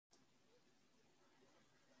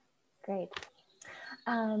Great.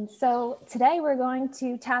 So today we're going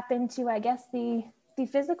to tap into, I guess, the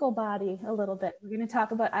physical body a little bit. We're going to talk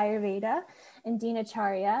about Ayurveda and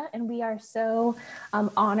Dinacharya, and we are so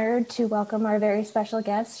honored to welcome our very special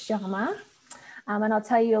guest, Syama. And I'll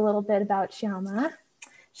tell you a little bit about Syama.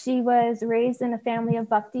 She was raised in a family of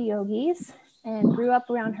Bhakti yogis and grew up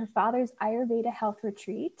around her father's Ayurveda health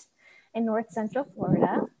retreat in North Central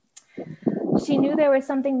Florida. She knew there was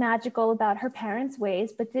something magical about her parents'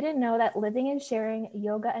 ways, but didn't know that living and sharing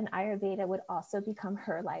yoga and Ayurveda would also become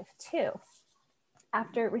her life too.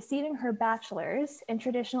 After receiving her bachelor's in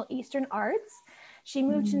traditional Eastern arts, she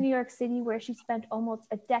moved to New York City, where she spent almost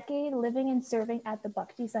a decade living and serving at the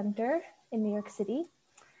Bhakti Center in New York City.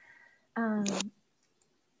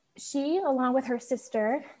 She, along with her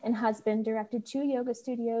sister and husband, directed 2 yoga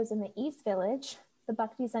studios in the East Village, the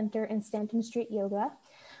Bhakti Center and Stanton Street Yoga,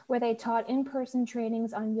 where they taught in-person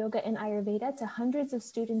trainings on yoga and Ayurveda to hundreds of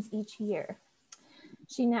students each year.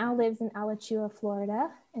 She now lives in Alachua,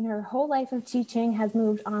 Florida, and her whole life of teaching has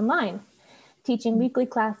moved online, teaching weekly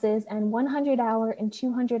classes and 100-hour and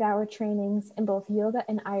 200-hour trainings in both yoga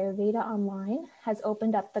and Ayurveda online has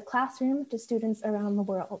opened up the classroom to students around the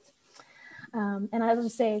world. And I will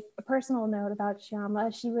say a personal note about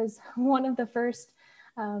Syama. She was one of the first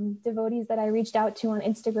devotees that I reached out to on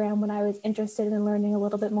Instagram when I was interested in learning a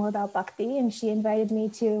little bit more about Bhakti. And she invited me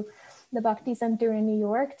to the Bhakti Center in New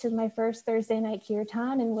York to my first Thursday night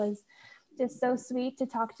kirtan, and was just so sweet to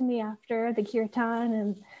talk to me after the kirtan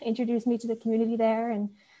and introduce me to the community there. And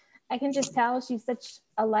I can just tell she's such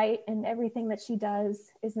a light, and everything that she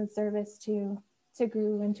does is in service to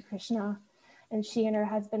Guru and to Krishna. And she and her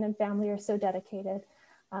husband and family are so dedicated.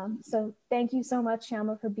 So thank you so much,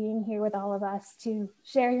 Syama, for being here with all of us to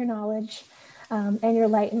share your knowledge and your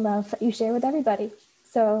light and love that you share with everybody.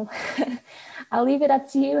 So I'll leave it up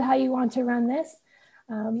to you how you want to run this.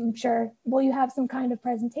 I'm sure, will you have some kind of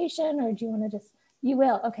presentation, or do you want to just, you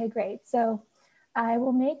will? Okay, great. So I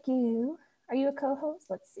will make you, are you a co-host?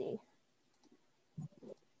 Let's see.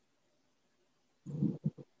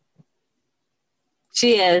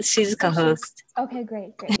 She is. She's a co-host. Okay,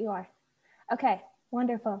 great. You are. Okay,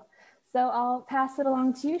 wonderful. So I'll pass it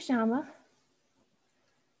along to you, Syama.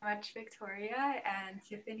 Much Victoria and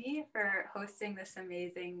Tiffany for hosting this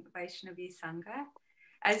amazing Vaishnavi Sangha.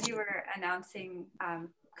 As you were announcing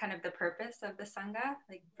kind of the purpose of the Sangha,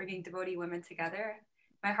 like bringing devotee women together,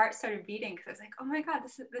 my heart started beating because I was like, oh my God,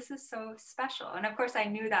 this is so special. And of course I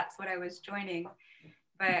knew that's what I was joining,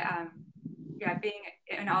 but yeah, being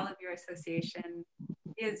in all of your association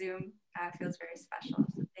via Zoom feels very special.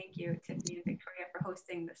 So thank you, Tiffany and Victoria, for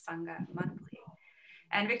hosting the Sangha monthly.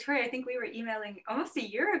 And Victoria, I think we were emailing almost a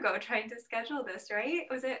year ago trying to schedule this, right?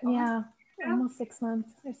 Was it almost 6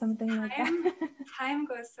 months or something like that? Time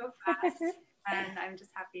goes so fast, and I'm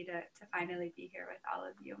just happy to finally be here with all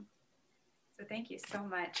of you. So thank you so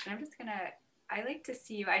much. And I like to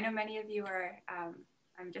see you. I know many of you are,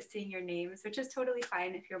 I'm just seeing your names, which is totally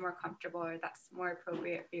fine if you're more comfortable or that's more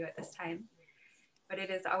appropriate for you at this time. But it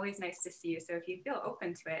is always nice to see you. So if you feel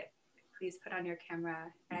open to it, please put on your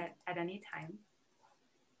camera at any time.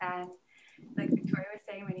 And like Victoria was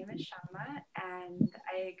saying, my name is Syama, and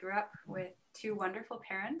I grew up with 2 wonderful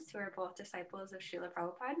parents who are both disciples of Srila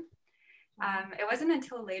Prabhupada. It wasn't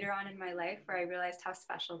until later on in my life where I realized how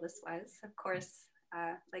special this was. Of course,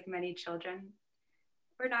 like many children,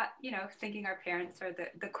 we're not, thinking our parents are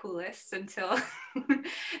the coolest until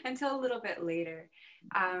until a little bit later.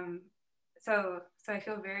 So I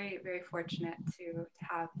feel very, very fortunate to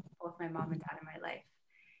have both my mom and dad in my life.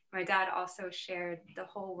 My dad also shared the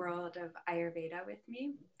whole world of Ayurveda with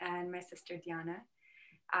me, and my sister Diana.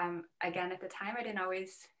 Again, at the time, I didn't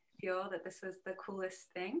always feel that this was the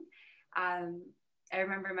coolest thing. I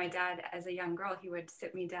remember my dad, as a young girl, he would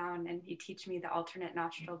sit me down and he'd teach me the alternate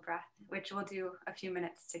nostril breath, which we'll do a few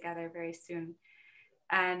minutes together very soon.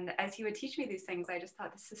 And as he would teach me these things, I just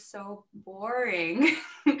thought, this is so boring.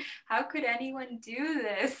 How could anyone do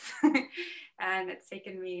this? And it's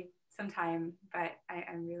taken me some time, but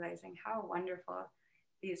I'm realizing how wonderful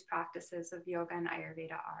these practices of yoga and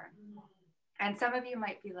Ayurveda are. And some of you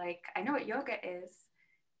might be like, I know what yoga is,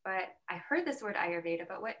 but I heard this word Ayurveda,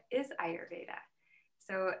 but what is Ayurveda?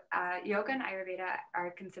 So yoga and Ayurveda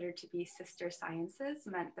are considered to be sister sciences,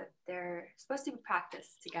 meant that they're supposed to be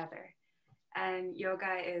practiced together. And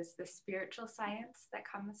yoga is the spiritual science that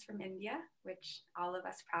comes from India, which all of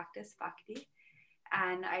us practice bhakti.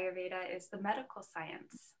 And Ayurveda is the medical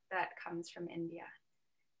science that comes from India.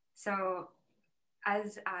 So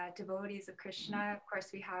as devotees of Krishna, of course,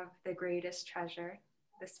 we have the greatest treasure,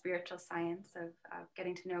 the spiritual science of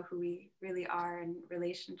getting to know who we really are in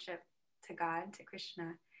relationship to God, to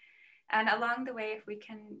Krishna. And along the way, if we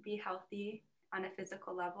can be healthy on a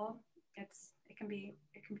physical level, it can be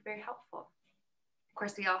very helpful. Of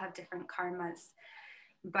course, we all have different karmas,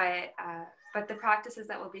 but the practices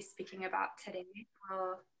that we'll be speaking about today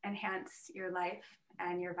will enhance your life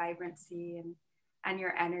and your vibrancy and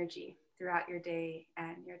your energy throughout your day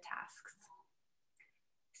and your tasks.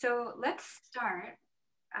 So let's start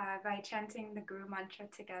by chanting the Guru Mantra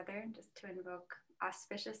together, just to invoke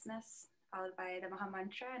auspiciousness, followed by the Maha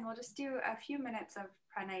Mantra. And we'll just do a few minutes of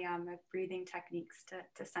pranayama, breathing techniques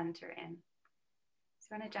to center in.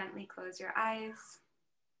 So you want to gently close your eyes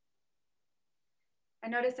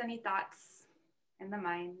and notice any thoughts in the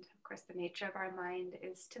mind. Of course, the nature of our mind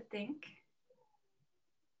is to think.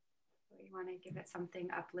 So you want to give it something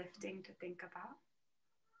uplifting to think about.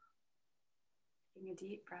 Taking a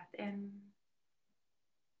deep breath in.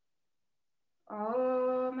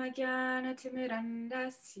 Om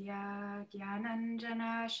Jnanatimidandasya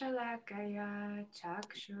Jnananjana Shalakaya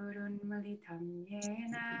Chakshurunmilitam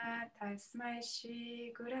Yena Tasmai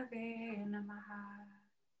Shri Gurave Namaha.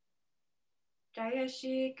 Jaya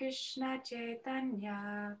Shri Krishna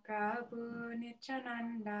Chaitanya Prabhu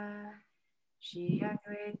Nityananda Shri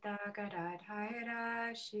Advaita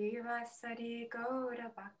Gadadhara Shri Vasari Gaura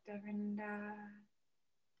Bhaktavinda.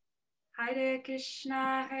 Hare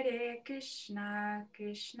Krishna,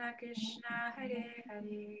 Krishna Krishna, Hare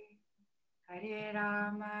Hare, Hare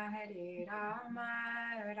Rama, Rama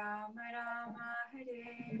Rama,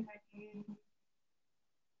 Hare Hare.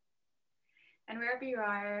 And wherever you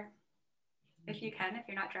are, if you can, if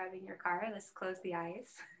you're not driving your car, let's close the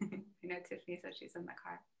eyes. I know Tiffany said she's in the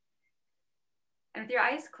car. And with your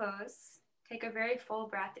eyes closed, take a very full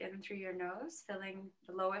breath in through your nose, filling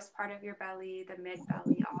the lowest part of your belly, the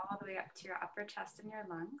mid-belly, all the way up to your upper chest and your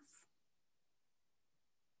lungs.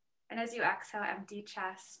 And as you exhale, empty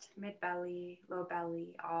chest, mid-belly, low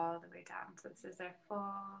belly, all the way down. So this is our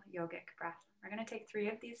full yogic breath. We're going to take 3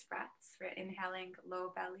 of these breaths. We're inhaling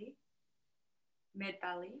low belly,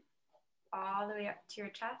 mid-belly, all the way up to your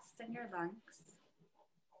chest and your lungs.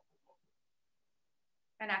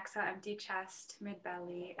 And exhale, empty chest,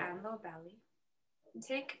 mid-belly, and low belly. And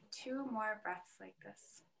take 2 more breaths like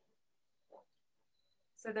this.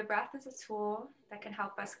 So the breath is a tool that can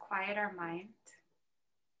help us quiet our mind.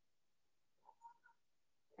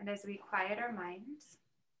 And as we quiet our minds,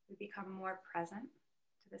 we become more present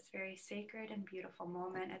to this very sacred and beautiful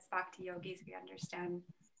moment. As Bhakti Yogis, we understand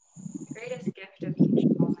the greatest gift of each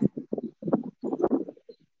moment,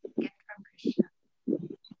 gift from Krishna.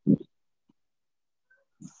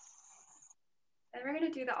 And we're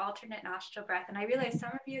going to do the alternate nostril breath. And I realize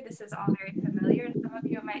some of you, this is all very familiar. Some of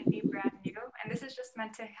you might be brand new. And this is just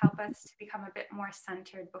meant to help us to become a bit more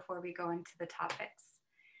centered before we go into the topics.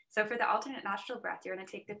 So for the alternate nostril breath, you're going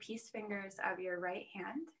to take the peace fingers of your right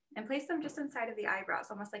hand and place them just inside of the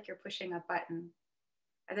eyebrows, almost like you're pushing a button.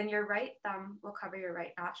 And then your right thumb will cover your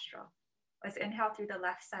right nostril. Let's inhale through the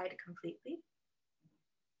left side completely.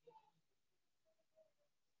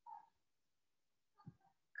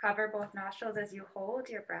 Cover both nostrils as you hold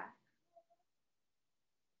your breath.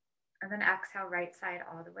 And then exhale right side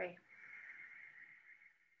all the way.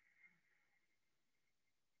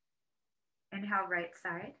 Inhale right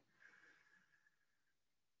side.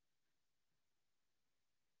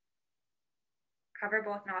 Cover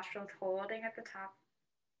both nostrils, holding at the top.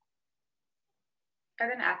 And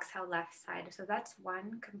then exhale left side. So that's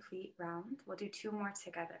 1 complete round. We'll do 2 more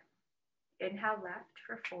together. Inhale left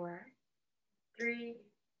for 4, 3,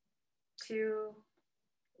 2,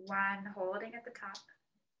 1, holding at the top.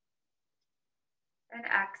 And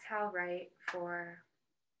exhale right for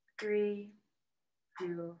 3,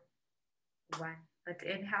 2, 1. Let's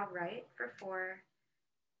inhale right for 4,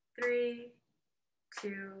 3,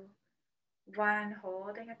 2, 1,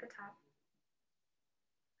 holding at the top.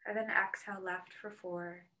 And then exhale left for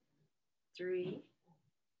 4, 3,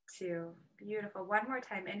 2. Beautiful. 1 more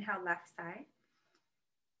time. Inhale left side.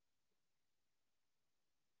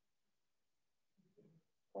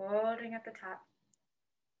 Holding at the top.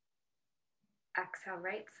 Exhale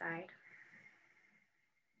right side.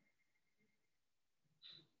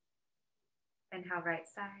 Inhale right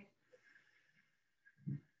side.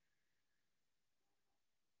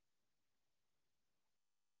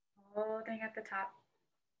 Holding at the top.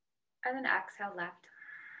 And then exhale left.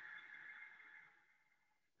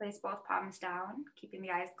 Place both palms down, keeping the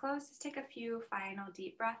eyes closed. Just take a few final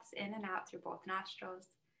deep breaths in and out through both nostrils.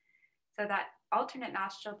 So that alternate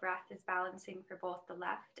nostril breath is balancing for both the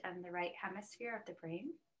left and the right hemisphere of the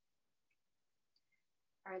brain.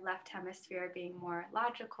 Our left hemisphere being more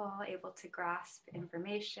logical, able to grasp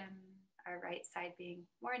information. Our right side being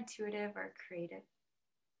more intuitive or creative.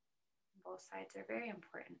 Both sides are very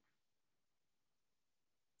important.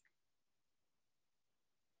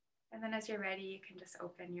 And then as you're ready, you can just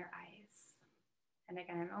open your eyes. And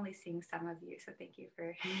again, I'm only seeing some of you, so thank you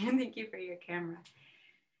for thank you for your camera.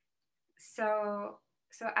 So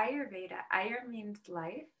Ayurveda, Ayur means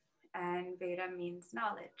life and Veda means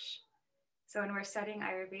knowledge. So when we're studying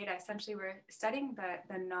Ayurveda, essentially we're studying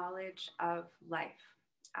the knowledge of life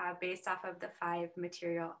based off of the 5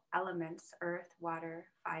 material elements: earth, water,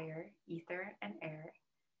 fire, ether, and air.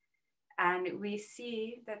 And we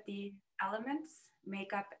see that the elements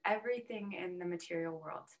make up everything in the material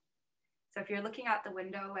world. So if you're looking out the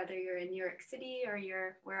window, whether you're in New York City or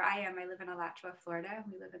you're where I am, I live in Alachua, Florida.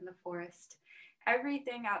 We live in the forest.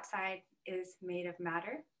 Everything outside is made of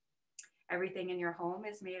matter. Everything in your home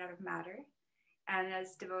is made out of matter. And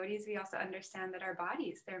as devotees, we also understand that our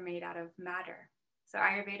bodies, they're made out of matter. So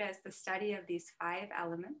Ayurveda is the study of these 5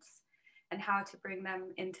 elements and how to bring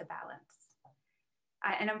them into balance.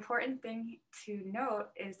 An important thing to note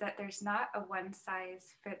is that there's not a one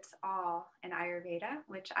size fits all in Ayurveda,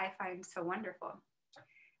 which I find so wonderful.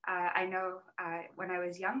 I know when I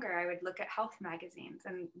was younger, I would look at health magazines,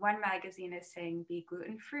 and one magazine is saying be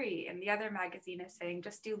gluten free, and the other magazine is saying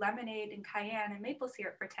just do lemonade and cayenne and maple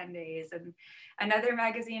syrup for 10 days. And another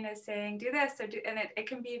magazine is saying do this, or do, and it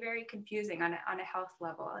can be very confusing on a health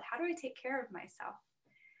level. How do I take care of myself?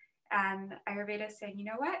 And Ayurveda is saying, you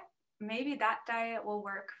know what? Maybe that diet will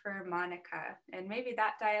work for Monica, and maybe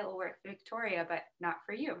that diet will work for Victoria, but not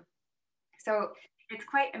for you. So it's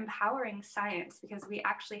quite empowering science because we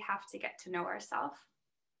actually have to get to know ourselves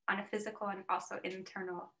on a physical and also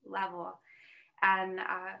internal level. And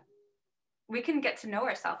we can get to know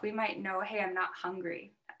ourselves. We might know, hey, I'm not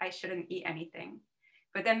hungry. I shouldn't eat anything.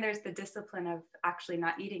 But then there's the discipline of actually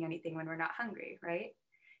not eating anything when we're not hungry, right?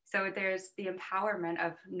 So there's the empowerment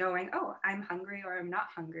of knowing, oh, I'm hungry or I'm not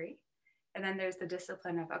hungry. And then there's the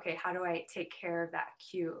discipline of, okay, how do I take care of that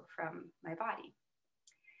cue from my body?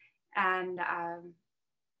 And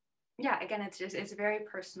yeah, again, it's very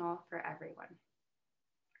personal for everyone.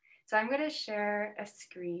 So I'm going to share a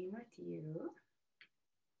screen with you,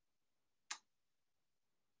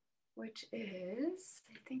 which is,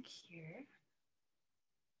 I think here.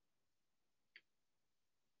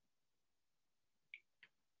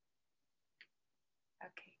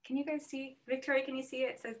 Okay, can you guys see? Victoria, can you see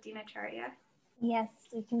it? It says Dinacharya. Yes,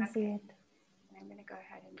 we can see it. And I'm going to go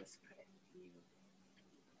ahead and just put it in view.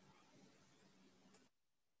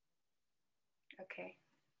 Okay.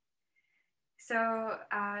 So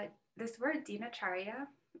this word Dinacharya,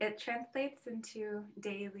 it translates into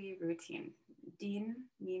daily routine. Din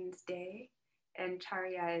means day, and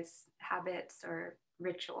charya is habits or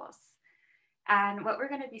rituals. And what we're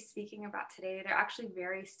going to be speaking about today, they're actually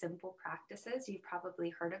very simple practices. You've probably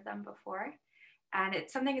heard of them before. And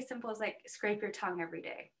it's something as simple as like scrape your tongue every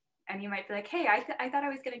day. And you might be like, hey, I thought I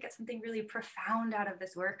was going to get something really profound out of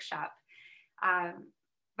this workshop.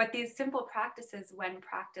 But these simple practices, when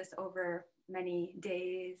practiced over many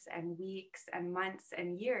days and weeks and months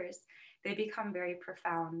and years, they become very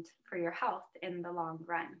profound for your health in the long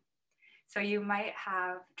run. So you might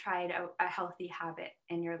have tried a healthy habit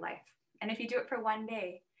in your life. And if you do it for one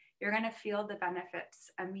day, you're going to feel the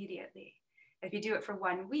benefits immediately. If you do it for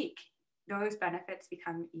 1 week, those benefits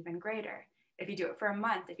become even greater. If you do it for a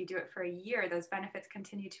month, if you do it for a year, those benefits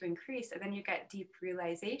continue to increase. And then you get deep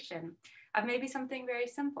realization of maybe something very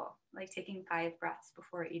simple, like taking 5 breaths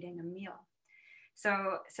before eating a meal.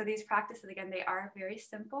 So these practices, again, they are very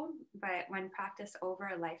simple, but when practiced over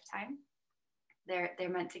a lifetime, they're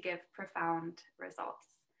meant to give profound results.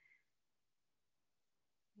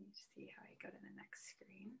 Let me see how I go to the next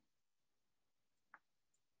screen.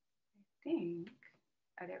 I think,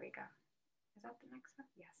 oh, there we go. Is that the next one?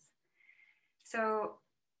 Yes. So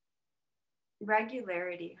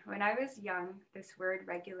regularity. When I was young, this word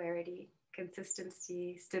regularity,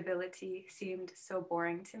 consistency, stability seemed so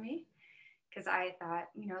boring to me because I thought,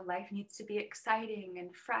 life needs to be exciting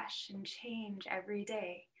and fresh and change every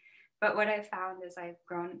day. But what I've found is I've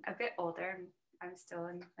grown a bit older. I'm still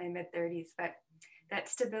in my mid-30s, but that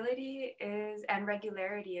stability and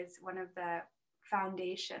regularity is one of the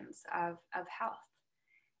foundations of health.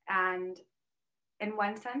 And in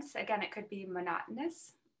one sense, again, it could be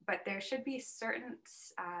monotonous, but there should be certain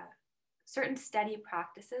steady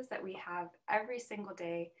practices that we have every single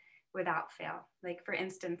day without fail. Like, for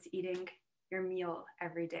instance, eating your meal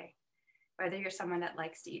every day. Whether you're someone that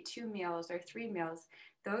likes to eat 2 meals or 3 meals,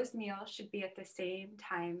 those meals should be at the same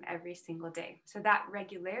time every single day. So that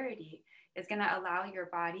regularity is going to allow your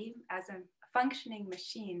body as a functioning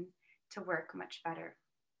machine to work much better.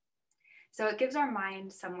 So it gives our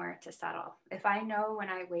mind somewhere to settle. If I know when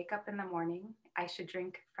I wake up in the morning, I should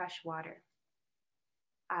drink fresh water,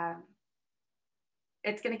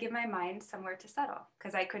 it's going to give my mind somewhere to settle,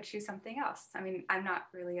 because I could choose something else. I mean, I'm not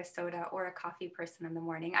really a soda or a coffee person in the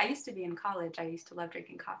morning. I used to be in college. I used to love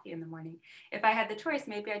drinking coffee in the morning. If I had the choice,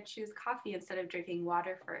 maybe I'd choose coffee instead of drinking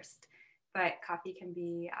water first. But coffee can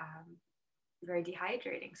be very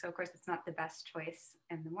dehydrating. So of course, it's not the best choice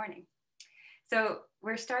in the morning. So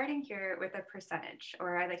we're starting here with a percentage,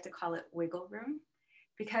 or I like to call it wiggle room,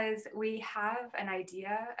 because we have an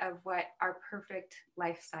idea of what our perfect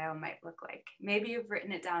lifestyle might look like. Maybe you've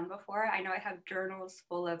written it down before. I know I have journals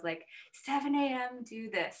full of like 7 a.m.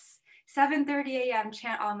 do this, 7:30 a.m.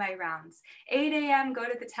 chant all my rounds, 8 a.m. go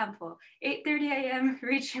to the temple, 8:30 a.m.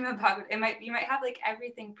 read Srimad Bhagavatam. You might have like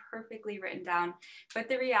everything perfectly written down, but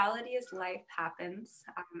the reality is life happens.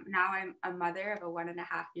 Now I'm a mother of a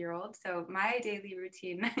 1.5-year-old, so my daily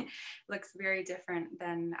routine looks very different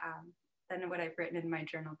than what I've written in my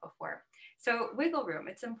journal before. So wiggle room,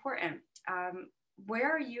 it's important. Where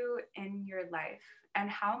are you in your life, and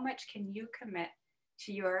how much can you commit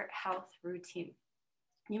to your health routine?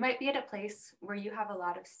 You might be at a place where you have a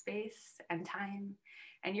lot of space and time,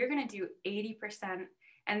 and you're going to do 80%.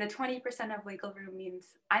 And the 20% of wiggle room means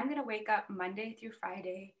I'm going to wake up Monday through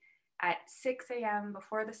Friday at 6 a.m.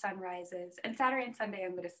 before the sun rises, and Saturday and Sunday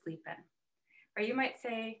I'm going to sleep in. Or you might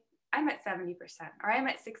say, I'm at 70%, or I'm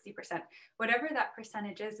at 60%. Whatever that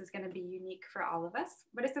percentage is going to be unique for all of us,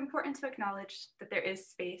 but it's important to acknowledge that there is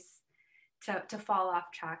space to fall off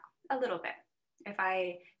track a little bit. If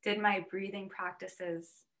I did my breathing practices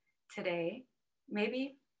today,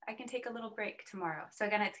 maybe I can take a little break tomorrow. So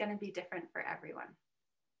again, it's going to be different for everyone.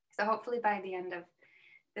 So hopefully by the end of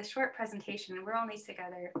this short presentation, we're only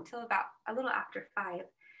together till about a little after 5.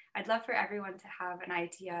 I'd love for everyone to have an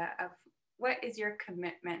idea of what is your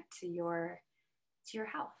commitment to your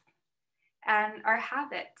health. And our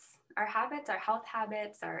habits, our health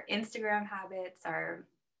habits, our Instagram habits, our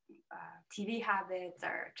TV habits,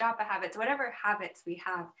 our japa habits, whatever habits we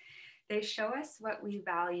have, they show us what we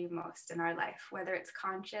value most in our life, whether it's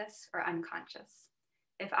conscious or unconscious.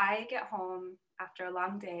 If I get home after a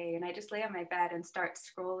long day and I just lay on my bed and start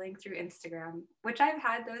scrolling through Instagram, which I've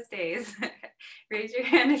had those days, raise your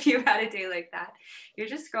hand if you've had a day like that. You're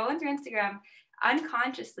just scrolling through Instagram.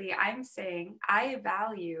 Unconsciously, I'm saying I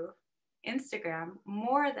value Instagram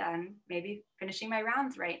more than maybe finishing my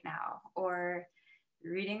rounds right now, or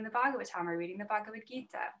reading the Bhagavatam or reading the Bhagavad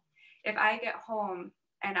Gita. If I get home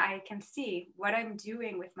and I can see what I'm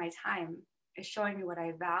doing with my time is showing me what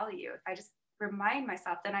I value, if I just remind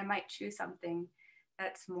myself, then I might choose something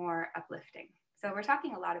that's more uplifting. So we're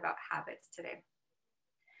talking a lot about habits today.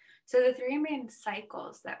 So the 3 main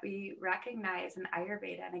cycles that we recognize in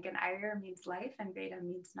Ayurveda, and again, Ayur means life and Veda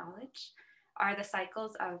means knowledge, are the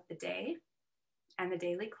cycles of the day and the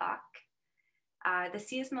daily clock. The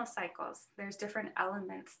seasonal cycles, there's different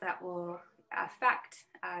elements that will affect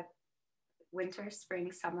winter,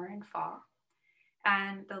 spring, summer, and fall,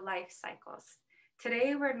 and the life cycles.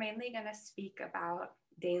 Today, we're mainly going to speak about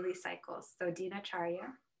daily cycles, so Dinacharya,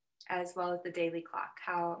 as well as the daily clock,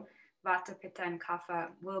 how Vata, Pitta, and Kapha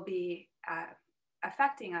will be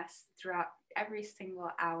affecting us throughout every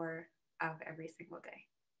single hour of every single day.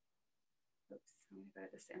 Oops, let me go to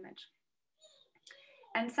this image.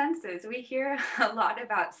 And senses, we hear a lot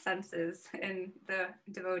about senses in the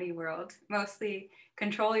devotee world, mostly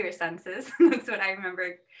control your senses. That's what I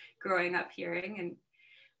remember growing up hearing.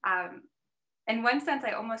 And in one sense,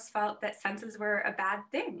 I almost felt that senses were a bad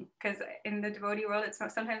thing, because in the devotee world, it's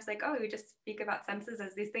sometimes like, oh, we just speak about senses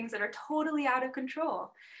as these things that are totally out of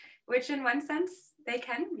control, which in one sense, they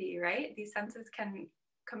can be, right? These senses can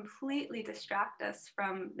completely distract us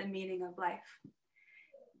from the meaning of life.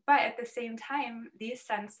 But at the same time, these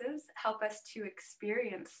senses help us to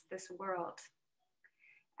experience this world.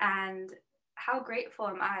 And how grateful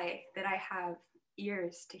am I that I have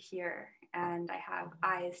ears to hear, and I have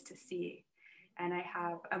eyes to see, and I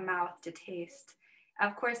have a mouth to taste.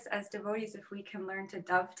 Of course, as devotees, if we can learn to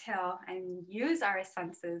dovetail and use our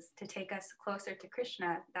senses to take us closer to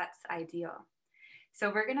Krishna, that's ideal. So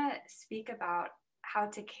we're going to speak about how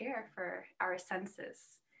to care for our senses,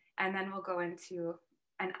 and then we'll go into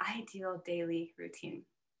an ideal daily routine.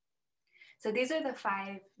 So these are the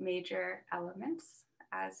 5 major elements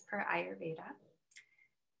as per Ayurveda: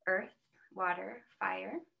 earth, water,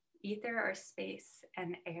 fire, ether or space,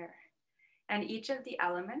 and air. And each of the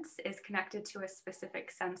elements is connected to a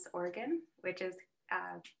specific sense organ, which is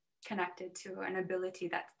connected to an ability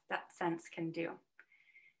that that sense can do.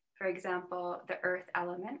 For example, the earth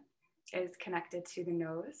element is connected to the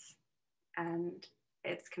nose, and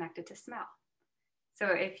it's connected to smell. So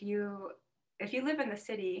if you live in the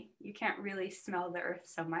city, you can't really smell the earth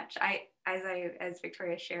so much. As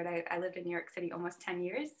Victoria shared, I lived in New York City almost 10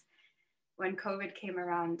 years. When COVID came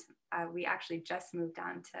around, we actually just moved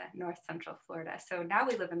down to North Central Florida. So now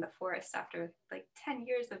we live in the forest after like 10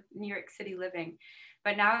 years of New York City living.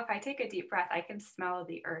 But now if I take a deep breath, I can smell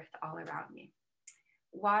the earth all around me.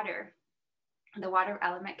 Water, the water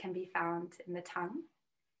element can be found in the tongue,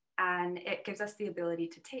 and it gives us the ability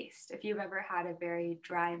to taste. If you've ever had a very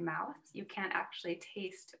dry mouth, you can't actually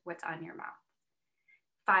taste what's on your mouth.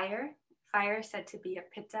 Fire is said to be a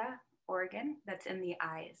pitta organ that's in the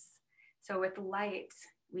eyes. So with light,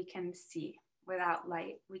 we can see. Without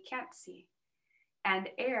light, we can't see. And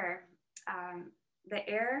air, the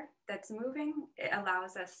air that's moving, it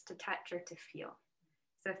allows us to touch or to feel.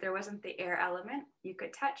 So if there wasn't the air element, you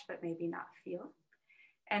could touch, but maybe not feel.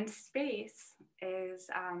 And space is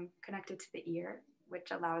connected to the ear,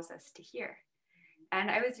 which allows us to hear.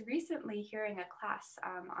 And I was recently hearing a class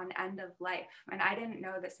on end of life, and I didn't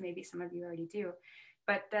know this, maybe some of you already do,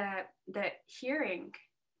 but the hearing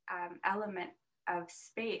element of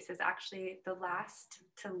space is actually the last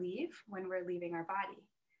to leave when we're leaving our body.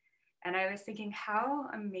 And I was thinking, how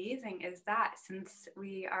amazing is that, since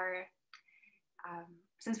we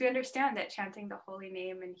understand that chanting the holy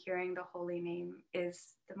name and hearing the holy name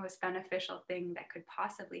is the most beneficial thing that could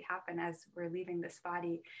possibly happen as we're leaving this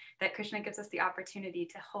body, that Krishna gives us the opportunity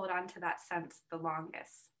to hold on to that sense the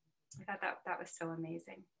longest. I thought that was so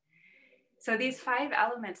amazing. So these 5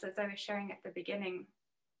 elements, as I was sharing at the beginning,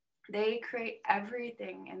 they create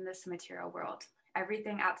everything in this material world,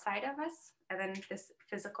 everything outside of us, and then this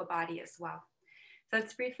physical body as well. So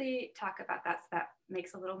let's briefly talk about that so that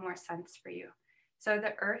makes a little more sense for you. So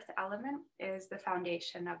the earth element is the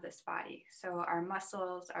foundation of this body. So our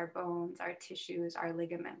muscles, our bones, our tissues, our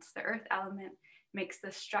ligaments, the earth element makes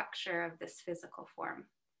the structure of this physical form.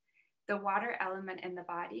 The water element in the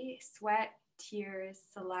body, sweat, tears,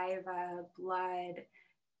 saliva, blood,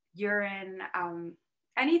 urine,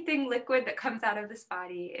 anything liquid that comes out of this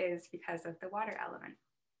body is because of the water element.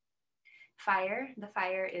 The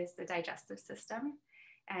fire is the digestive system.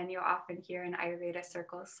 And you'll often hear in Ayurveda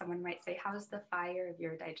circles, someone might say, how's the fire of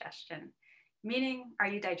your digestion? Meaning, are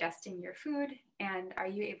you digesting your food, and are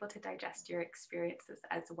you able to digest your experiences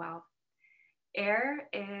as well? Air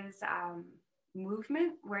is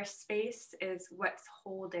movement, where space is what's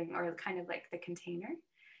holding, or kind of like the container.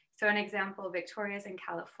 So an example, Victoria's in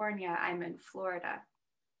California, I'm in Florida.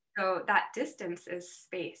 So that distance is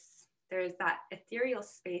space. There's that ethereal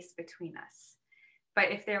space between us. But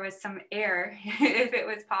if there was some air, if it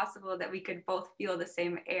was possible that we could both feel the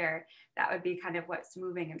same air, that would be kind of what's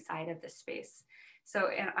moving inside of the space. So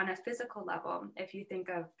on a physical level, if you think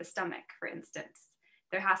of the stomach, for instance,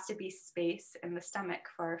 there has to be space in the stomach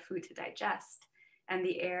for our food to digest. And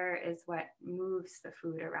the air is what moves the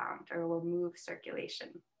food around, or will move circulation.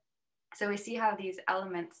 So we see how these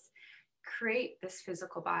elements create this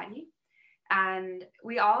physical body. And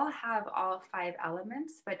we all have all 5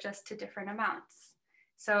 elements, but just to different amounts.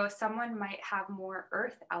 So someone might have more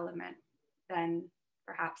earth element than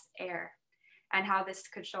perhaps air. And how this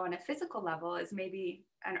could show on a physical level is maybe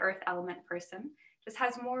an earth element person just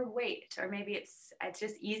has more weight, or maybe it's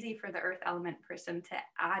just easy for the earth element person to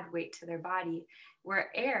add weight to their body,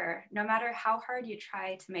 where air, no matter how hard you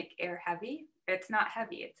try to make air heavy, it's not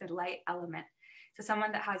heavy, it's a light element. So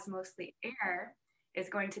someone that has mostly air is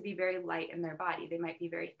going to be very light in their body. They might be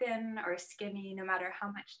very thin or skinny. No matter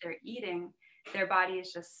how much they're eating, their body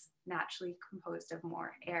is just naturally composed of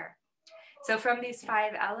more air. So from these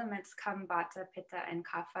 5 elements come Vata, Pitta, and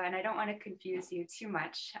Kapha. And I don't want to confuse you too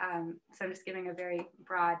much. So I'm just giving a very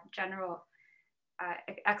broad, general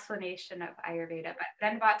explanation of Ayurveda. But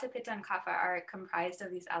then Vata, Pitta, and Kapha are comprised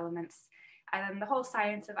of these elements. And then the whole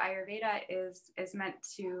science of Ayurveda is meant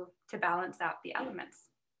to balance out the elements.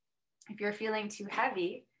 If you're feeling too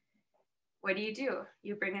heavy, what do?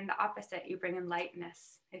 You bring in the opposite. You bring in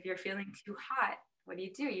lightness. If you're feeling too hot, what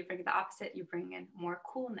do? You bring the opposite. You bring in more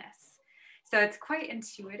coolness. So it's quite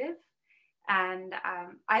intuitive. And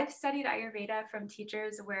I've studied Ayurveda from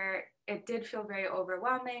teachers where it did feel very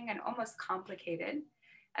overwhelming and almost complicated.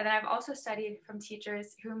 And then I've also studied from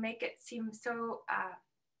teachers who make it seem so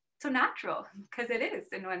natural, because it is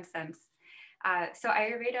in one sense. So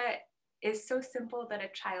Ayurveda is so simple that a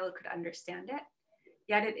child could understand it,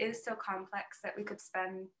 yet it is so complex that we could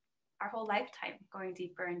spend our whole lifetime going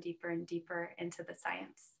deeper and deeper and deeper into the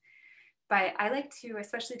science. But I like to,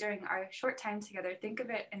 especially during our short time together, think of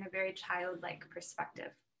it in a very childlike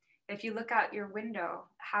perspective. If you look out your window,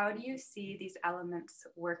 how do you see these elements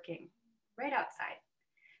working? Right outside.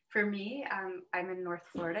 For me, I'm in North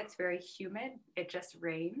Florida. It's very humid. It just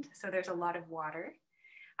rained, so there's a lot of water.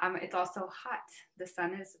 It's also hot. The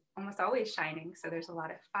sun is almost always shining, so there's a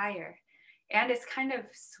lot of fire. And it's kind of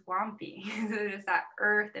swampy. There's that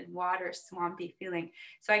earth and water swampy feeling.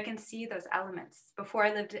 So I can see those elements. Before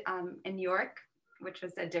I lived in New York, which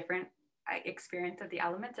was a different experience of the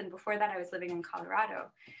elements. And before that, I was living in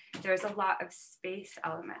Colorado. There's a lot of space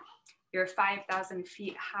element. You're 5,000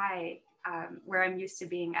 feet high, where I'm used to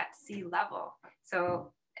being at sea level.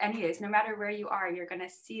 So anyways, no matter where you are, you're going to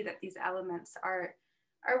see that these elements are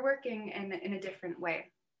working in a different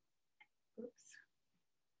way. Oops.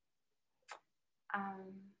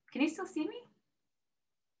 Can you still see me,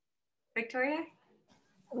 Victoria?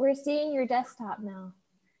 We're seeing your desktop now.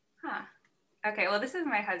 Huh. Okay, well, this is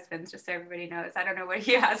my husband's, just so everybody knows. I don't know what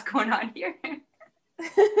he has going on here.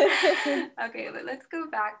 Okay, but let's go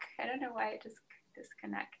back. I don't know why it just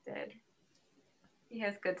disconnected. He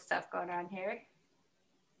has good stuff going on here.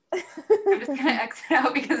 I'm just gonna exit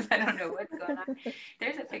out because I don't know what's going on.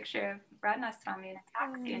 There's a picture of Radnaswamy in a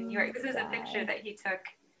taxi in New York. This is a picture that he took.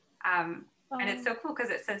 And it's so cool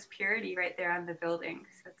because it says purity right there on the building.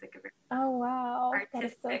 So it's like a very artistic. That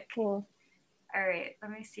is so cool. All right,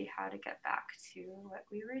 let me see how to get back to what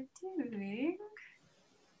we were doing.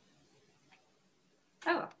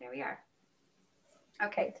 Oh, there we are.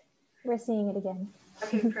 Okay. We're seeing it again.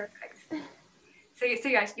 Okay, perfect. So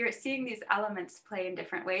yes, you're seeing these elements play in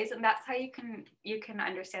different ways, and that's how you can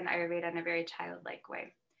understand Ayurveda in a very childlike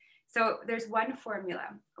way. So there's one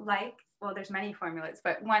formula, well, there's many formulas,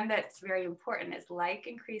 but one that's very important is like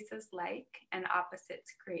increases like, and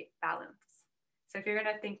opposites create balance. So if you're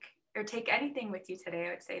going to think or take anything with you today,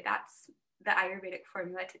 I would say that's the Ayurvedic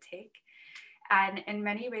formula to take. And in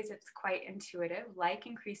many ways, it's quite intuitive. Like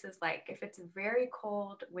increases like. If it's a very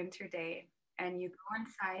cold winter day and you go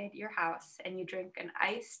inside your house and you drink an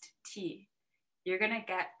iced tea, you're going to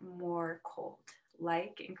get more cold.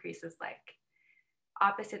 Like increases like.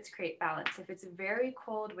 Opposites create balance. If it's a very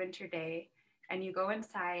cold winter day and you go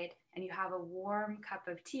inside and you have a warm cup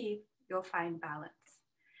of tea, you'll find balance.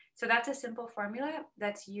 So that's a simple formula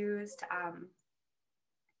that's used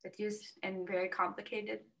in very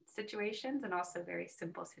complicated situations and also very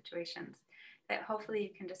simple situations that hopefully you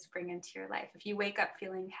can just bring into your life. If you wake up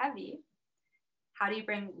feeling heavy, how do you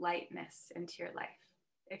bring lightness into your life?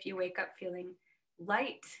 If you wake up feeling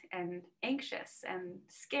light and anxious and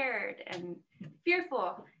scared and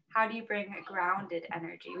fearful, how do you bring a grounded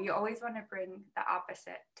energy? We always want to bring the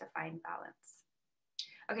opposite to find balance.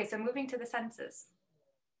 Okay, so moving to the senses.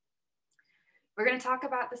 We're going to talk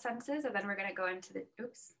about the senses and then we're going to go into the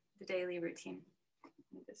daily routine.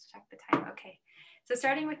 Let me just check the time. Okay, so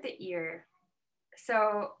starting with the ear.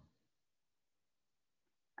 So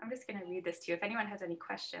I'm just going to read this to you. If anyone has any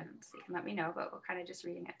questions, you can let me know, but we're kind of just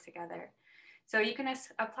reading it together. So you can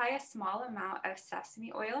apply a small amount of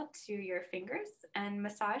sesame oil to your fingers and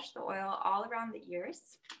massage the oil all around the ears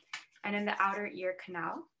and in the outer ear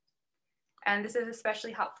canal. And this is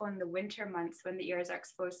especially helpful in the winter months when the ears are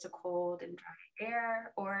exposed to cold and dry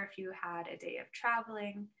air, or if you had a day of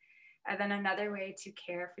traveling. And then another way to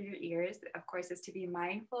care for your ears, of course, is to be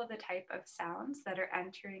mindful of the type of sounds that are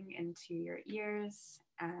entering into your ears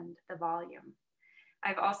and the volume.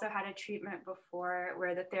 I've also had a treatment before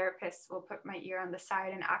where the therapist will put my ear on the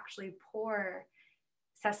side and actually pour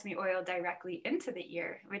sesame oil directly into the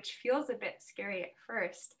ear, which feels a bit scary at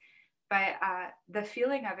first, but the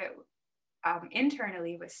feeling of it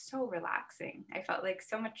internally was so relaxing. I felt like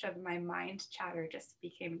so much of my mind chatter just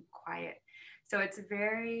became quiet. So it's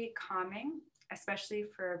very calming, especially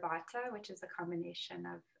for vata, which is a combination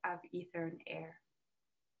of ether and air.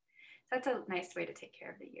 So that's a nice way to take care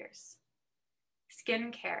of the ears.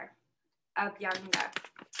 Skin care, Abhyanga.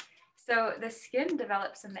 So the skin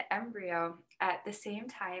develops in the embryo at the same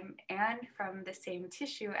time and from the same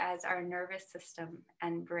tissue as our nervous system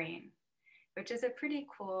and brain, which is a pretty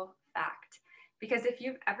cool fact. Because if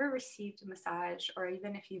you've ever received a massage, or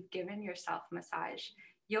even if you've given yourself a massage,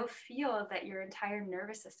 you'll feel that your entire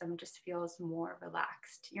nervous system just feels more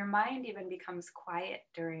relaxed. Your mind even becomes quiet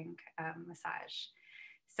during a massage.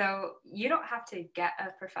 So you don't have to get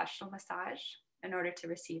a professional massage in order to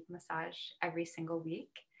receive massage every single week.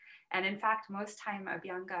 And in fact, most time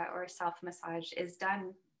Abhyanga or self-massage is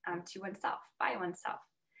done to oneself, by oneself.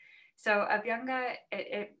 So Abhyanga,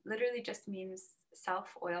 it literally just means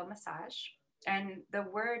self-oil massage. And the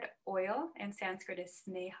word oil in Sanskrit is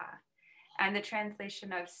sneha. And the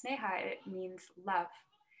translation of sneha, it means love.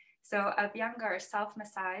 So Abhyanga or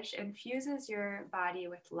self-massage infuses your body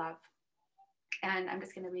with love. And I'm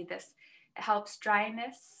just going to read this. It helps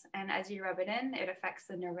dryness, and as you rub it in, it affects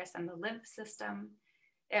the nervous and the lymph system.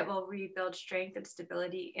 It will rebuild strength and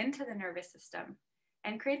stability into the nervous system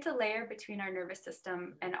and creates a layer between our nervous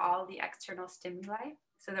system and all the external stimuli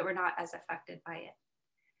so that we're not as affected by it.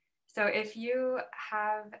 So if you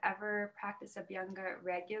have ever practiced Abhyanga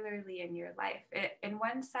regularly in your life, it in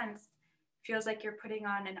one sense feels like you're putting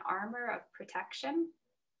on an armor of protection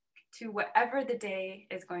to whatever the day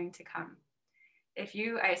is going to come. If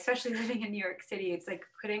you, especially living in New York City, it's like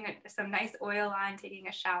putting some nice oil on, taking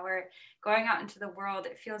a shower, going out into the world.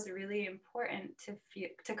 It feels really important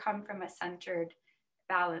to come from a centered,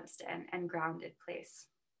 balanced, and grounded place.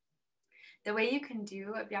 The way you can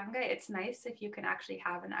do Abhyanga, it's nice if you can actually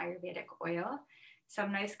have an Ayurvedic oil.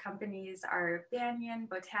 Some nice companies are Banyan,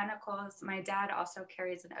 Botanicals. My dad also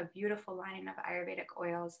carries a beautiful line of Ayurvedic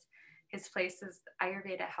oils. His place is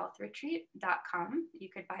ayurvedahealthretreat.com. You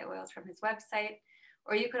could buy oils from his website,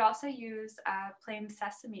 or you could also use plain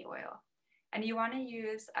sesame oil. And you want to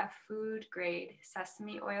use a food grade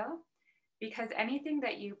sesame oil, because anything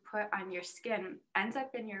that you put on your skin ends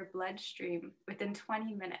up in your bloodstream within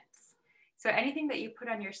 20 minutes. So anything that you put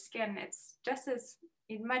on your skin, it's just as,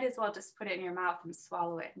 you might as well just put it in your mouth and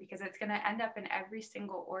swallow it, because it's going to end up in every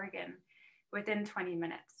single organ within 20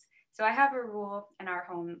 minutes. So I have a rule in our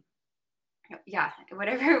home. Yeah,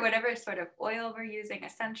 whatever sort of oil we're using,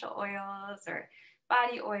 essential oils or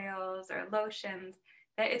body oils or lotions,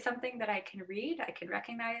 that it's something that I can read, I can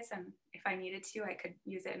recognize, and if I needed to, I could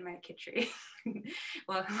use it in my kitchen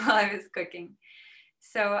while I was cooking.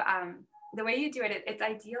 So the way you do it, it's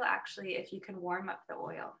ideal actually if you can warm up the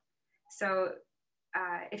oil. So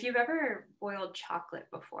if you've ever boiled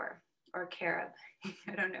chocolate before, or carob,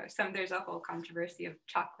 I don't know, there's a whole controversy of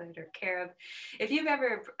chocolate or carob. If you've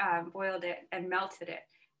ever boiled it and melted it,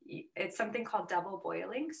 it's something called double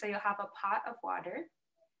boiling. So you'll have a pot of water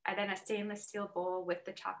and then a stainless steel bowl with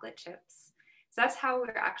the chocolate chips. So that's how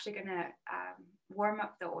we're actually gonna warm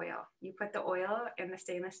up the oil. You put the oil in the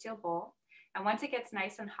stainless steel bowl, and once it gets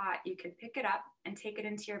nice and hot, you can pick it up and take it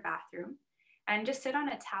into your bathroom and just sit on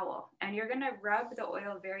a towel. And you're gonna rub the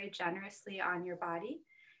oil very generously on your body.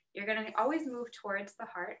 You're going to always move towards the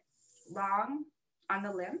heart, long on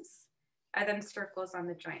the limbs, and then circles on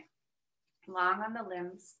the joint. Long on the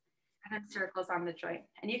limbs, and then circles on the joint.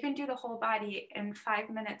 And you can do the whole body in 5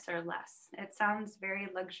 minutes or less. It sounds very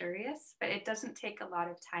luxurious, but it doesn't take a lot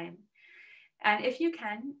of time. And if you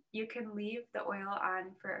can leave the oil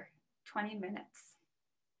on for 20 minutes.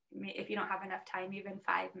 If you don't have enough time, even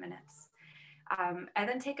 5 minutes. And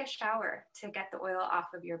then take a shower to get the oil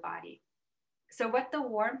off of your body. So what the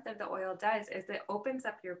warmth of the oil does is it opens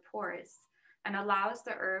up your pores and allows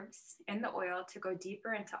the herbs in the oil to go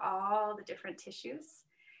deeper into all the different tissues.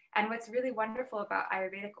 And what's really wonderful about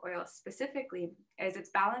Ayurvedic oil specifically is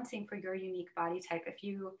it's balancing for your unique body type. If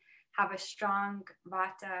you have a strong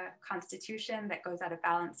Vata constitution that goes out of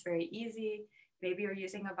balance very easy, maybe you're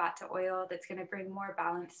using a Vata oil that's going to bring more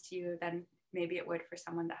balance to you than maybe it would for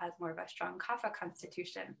someone that has more of a strong Kapha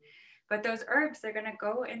constitution. But those herbs, they're going to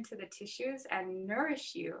go into the tissues and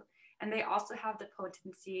nourish you. And they also have the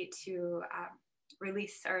potency to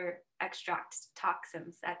release or extract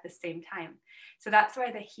toxins at the same time. So that's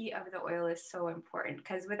why the heat of the oil is so important,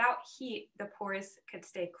 because without heat, the pores could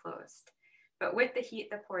stay closed. But with the heat,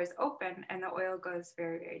 the pores open and the oil goes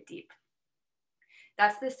very, very deep.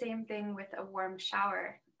 That's the same thing with a warm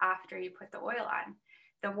shower after you put the oil on.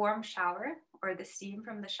 The warm shower or the steam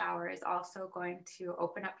from the shower is also going to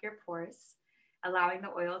open up your pores, allowing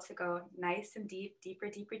the oil to go nice and deep, deeper,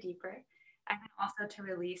 deeper, deeper, and also to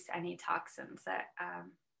release any toxins that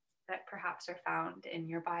perhaps are found in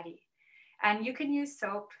your body. And you can use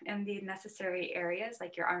soap in the necessary areas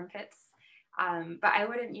like your armpits, but I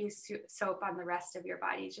wouldn't use soap on the rest of your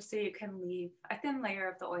body, just so you can leave a thin layer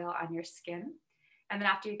of the oil on your skin. And then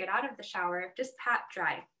after you get out of the shower, just pat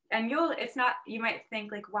dry. And you might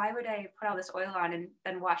think like, why would I put all this oil on and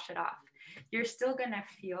then wash it off? You're still gonna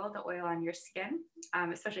feel the oil on your skin,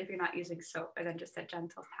 especially if you're not using soap, and then just a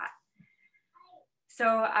gentle pat.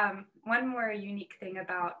 So one more unique thing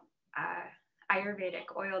about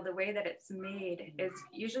Ayurvedic oil, the way that it's made is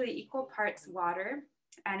usually equal parts water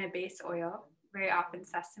and a base oil, very often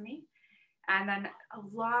sesame, and then a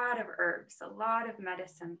lot of herbs, a lot of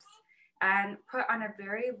medicines, and put on a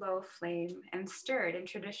very low flame and stirred. And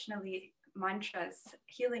traditionally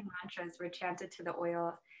healing mantras were chanted to the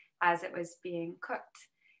oil as it was being cooked.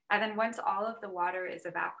 And then once all of the water is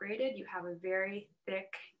evaporated, you have a very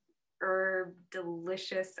thick herb,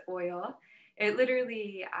 delicious oil. It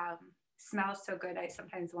literally smells so good, I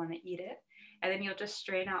sometimes want to eat it. And then you'll just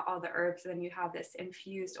strain out all the herbs, and then you have this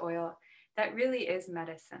infused oil that really is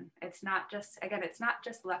medicine. It's not just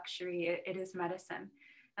luxury, it is medicine.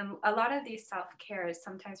 And a lot of these self-cares,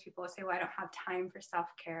 sometimes people will say, well, I don't have time for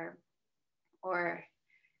self-care, or,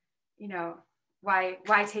 you know, why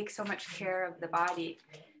take so much care of the body?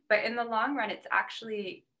 But in the long run, it's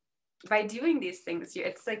actually, by doing these things,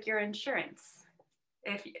 it's like your insurance.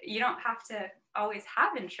 If you don't have to always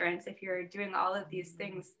have insurance if you're doing all of these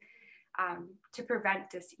things to prevent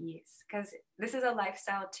disease, because this is a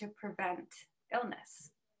lifestyle to prevent illness.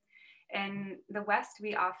 In the West,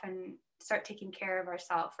 we often start taking care of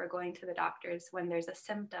ourselves or going to the doctors when there's a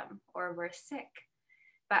symptom or we're sick.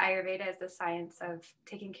 But Ayurveda is the science of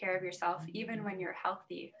taking care of yourself even when you're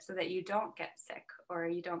healthy, so that you don't get sick or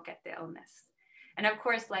you don't get the illness. And of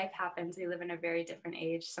course, life happens. We live in a very different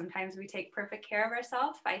age. Sometimes we take perfect care of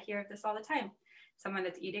ourselves. I hear of this all the time. Someone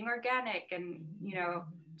that's eating organic, and, you know,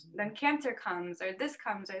 then cancer comes, or this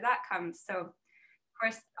comes, or that comes. So of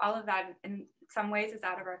course, all of that in some ways is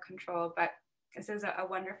out of our control, but this is a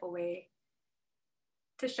wonderful way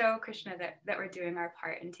to show Krishna that we're doing our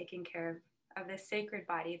part in taking care of this sacred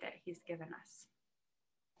body that he's given us.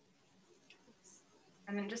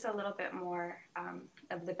 And then just a little bit more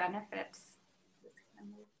of the benefits.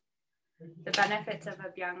 The benefits of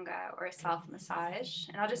Abhyanga, or self-massage.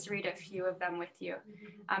 And I'll just read a few of them with you.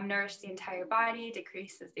 Nourish the entire body,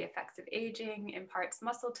 decreases the effects of aging, imparts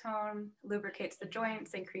muscle tone, lubricates the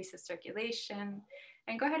joints, increases circulation.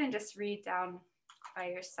 And go ahead and just read down by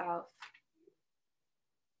yourself.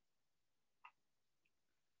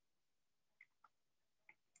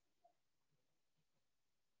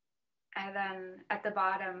 And then at the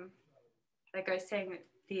bottom, like I was saying,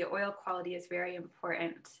 the oil quality is very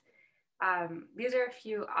important. These are a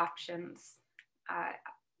few options.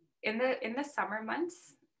 In the summer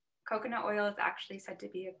months, coconut oil is actually said to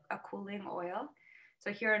be a cooling oil.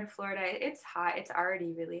 So here in Florida, it's hot. It's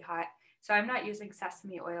already really hot. So I'm not using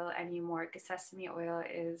sesame oil anymore, because sesame oil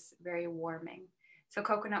is very warming. So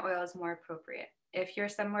coconut oil is more appropriate. If you're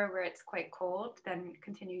somewhere where it's quite cold, then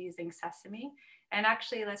continue using sesame. And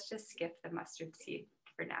actually, let's just skip the mustard seed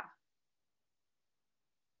for now.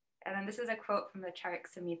 And then this is a quote from the Charak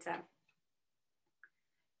Samhita.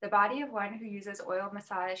 The body of one who uses oil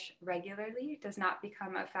massage regularly does not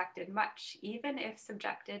become affected much, even if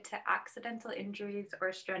subjected to accidental injuries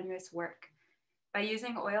or strenuous work. By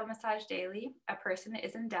using oil massage daily, a person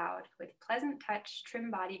is endowed with pleasant touch,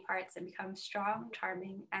 trim body parts, and becomes strong,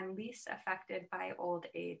 charming, and least affected by old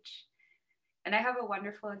age. And I have a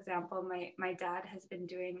wonderful example. My dad has been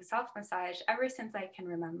doing self-massage ever since I can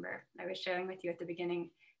remember. I was sharing with you at the beginning,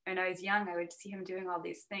 when I was young, I would see him doing all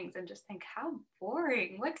these things and just think, how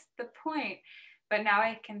boring, what's the point? But now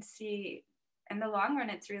I can see in the long run,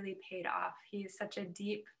 it's really paid off. He's such a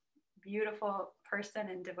deep, beautiful person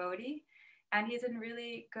and devotee, and he's in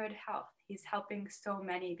really good health. He's helping so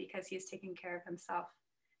many because he's taking care of himself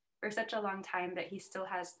for such a long time that he still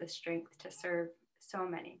has the strength to serve so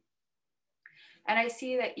many. And I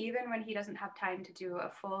see that even when he doesn't have time to do a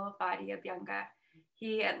full body Abhyanga,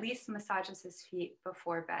 he at least massages his feet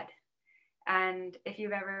before bed. And if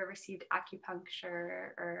you've ever received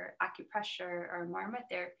acupuncture or acupressure or marma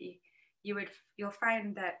therapy, you'll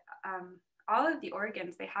find that all of the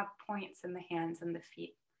organs, they have points in the hands and the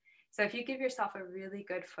feet. So if you give yourself a really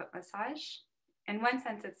good foot massage, in one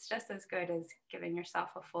sense, it's just as good as giving yourself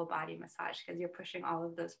a full body massage, because you're pushing all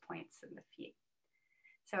of those points in the feet.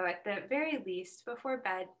 So at the very least, before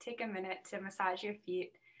bed, take a minute to massage your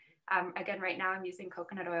feet. Again, right now I'm using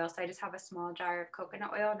coconut oil, so I just have a small jar of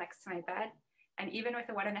coconut oil next to my bed. And even with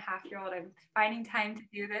a 1.5-year-old, I'm finding time to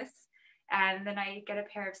do this. And then I get a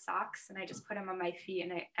pair of socks and I just put them on my feet,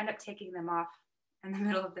 and I end up taking them off in the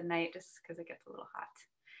middle of the night just because it gets a little hot.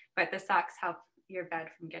 But the socks help your bed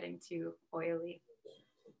from getting too oily.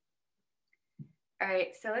 All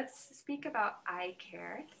right, so let's speak about eye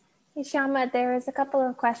care. Hey, Syama, there is a couple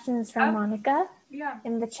of questions from Monica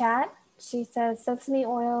in the chat. She says sesame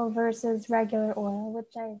oil versus regular oil,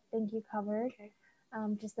 which I think you covered. Okay.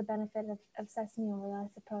 Just the benefit of sesame oil,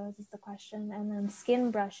 I suppose, is the question. And then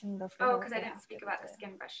skin brushing before. Oh, because I didn't speak about the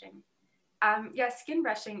skin brushing. Yeah, skin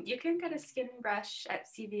brushing. You can get a skin brush at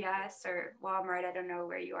CVS or Walmart. I don't know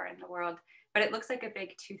where you are in the world, but it looks like a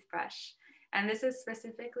big toothbrush. And this is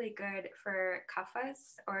specifically good for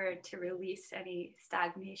kaphas, or to release any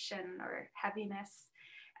stagnation or heaviness.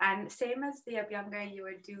 And same as the Abhyanga, you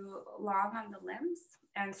would do long on the limbs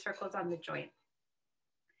and circles on the joint.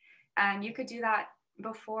 And you could do that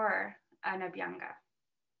before an Abhyanga,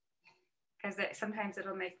 because sometimes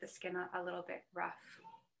it'll make the skin a little bit rough.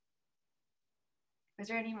 Is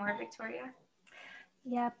there any more, Victoria?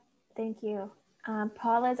 Yep, thank you.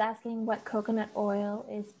 Paula is asking what coconut oil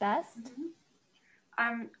is best.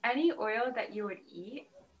 Mm-hmm. Any oil that you would eat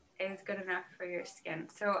is good enough for your skin.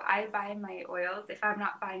 So I buy my oils. If I'm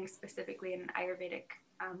not buying specifically an Ayurvedic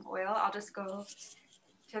oil, I'll just go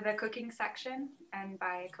to the cooking section and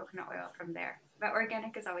buy coconut oil from there. But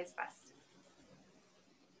organic is always best.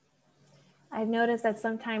 I've noticed that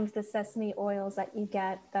sometimes the sesame oils that you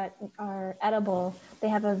get that are edible, they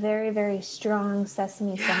have a very, very strong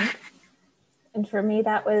sesame scent. And for me,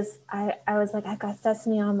 that was, I was like, I got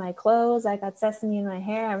sesame on my clothes. I got sesame in my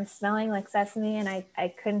hair. I was smelling like sesame and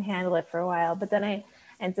I couldn't handle it for a while. But then I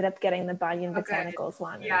ended up getting the Banyan Botanicals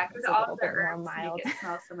one. Yeah, because all the more herbs mild. make it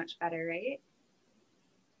smell so much better, right?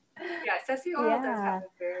 Yeah, sesame oil does have a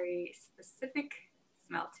very specific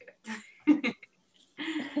smell to it.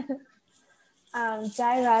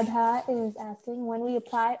 Jai Radha is asking, when we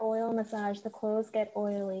apply oil massage, the clothes get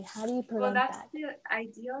oily. How do you prevent that?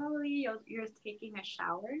 Ideally, you're taking a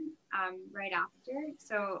shower right after.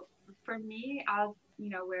 So for me, I'll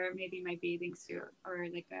wear maybe my bathing suit or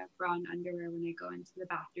like a bra and underwear when I go into the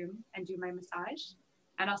bathroom and do my massage,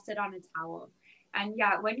 and I'll sit on a towel. And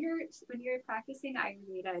yeah, when you're practicing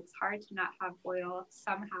Ayurveda, it's hard to not have oil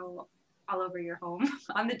somehow all over your home,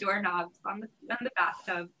 on the doorknobs, on the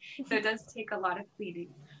bathtub. So it does take a lot of cleaning.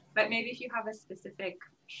 But maybe if you have a specific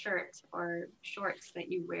shirt or shorts that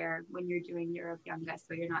you wear when you're doing your Abhyanga,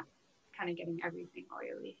 so you're not kind of getting everything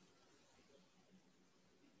oily.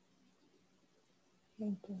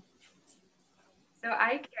 Thank you. So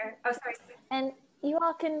I care. Oh, sorry. And you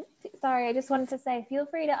all can, sorry, I just wanted to say, feel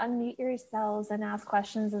free to unmute yourselves and ask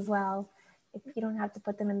questions as well. If you don't have to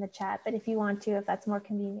put them in the chat, but if you want to, if that's more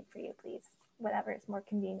convenient for you, please, whatever is more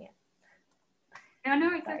convenient. No,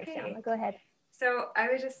 it's sorry, okay. Syama, go ahead. So I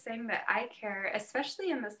was just saying that I care,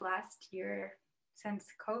 especially in this last year since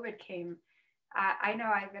COVID came. I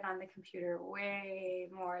know I've been on the computer way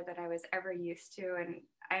more than I was ever used to. And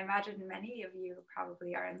I imagine many of you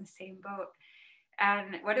probably are in the same boat.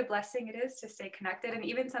 And what a blessing it is to stay connected. And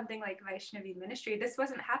even something like Vaishnavi Ministry, this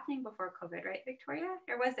wasn't happening before COVID, right, Victoria?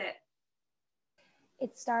 Or was it?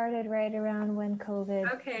 It started right around when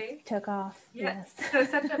COVID took off. Yes. So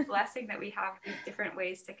such a blessing that we have these different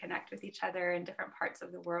ways to connect with each other in different parts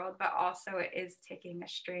of the world, but also it is taking a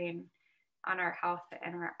strain on our health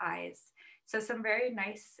and our eyes. So some very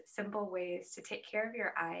nice, simple ways to take care of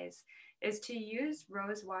your eyes is to use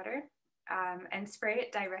rose water and spray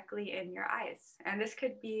it directly in your eyes. And this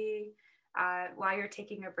could be while you're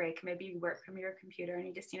taking a break. Maybe you work from your computer and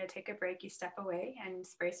you just need to take a break. You step away and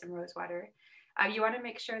spray some rose water. You want to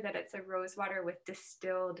make sure that it's a rose water with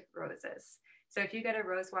distilled roses. So if you get a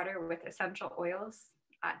rose water with essential oils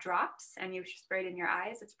drops and you spray it in your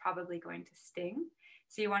eyes, it's probably going to sting.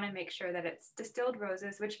 So you want to make sure that it's distilled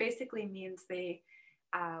roses, which basically means they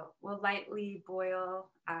will lightly boil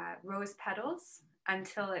rose petals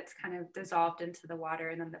until it's kind of dissolved into the water,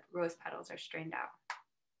 and then the rose petals are strained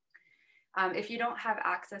out. If you don't have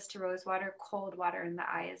access to rose water, cold water in the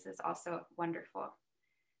eyes is also wonderful.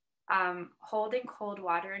 Holding cold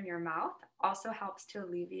water in your mouth also helps to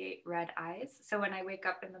alleviate red eyes. So when I wake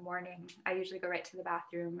up in the morning, I usually go right to the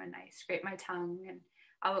bathroom and I scrape my tongue and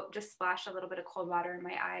I'll just splash a little bit of cold water in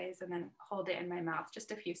my eyes and then hold it in my mouth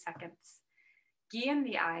just a few seconds. Ghee in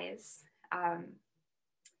the eyes.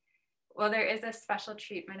 Well, there is a special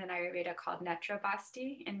treatment in Ayurveda called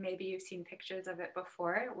Netrabasti, and maybe you've seen pictures of it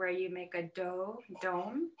before, where you make a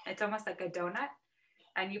dome. It's almost like a donut.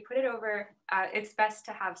 And you put it over, it's best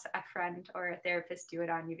to have a friend or a therapist do it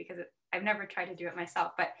on you because I've never tried to do it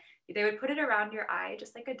myself, but they would put it around your eye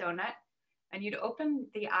just like a donut, and you'd open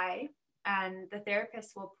the eye and the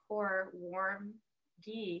therapist will pour warm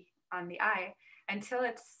ghee on the eye until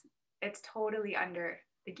it's totally under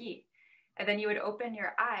the ghee. And then you would open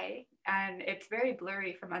your eye and it's very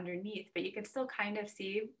blurry from underneath, but you can still kind of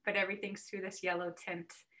see, but everything's through this yellow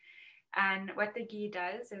tint. And what the ghee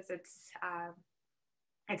does is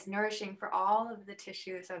it's nourishing for all of the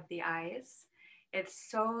tissues of the eyes. It's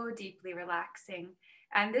so deeply relaxing.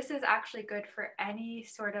 And this is actually good for any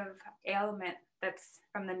sort of ailment that's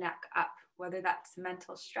from the neck up, whether that's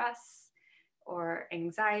mental stress or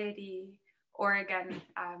anxiety, or again,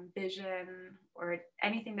 vision, or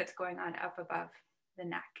anything that's going on up above the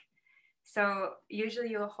neck. So usually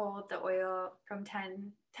you'll hold the oil from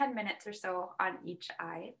 10 minutes or so on each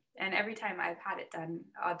eye. And every time I've had it done,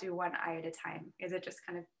 I'll do one eye at a time because it just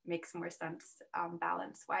kind of makes more sense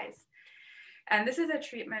balance-wise. And this is a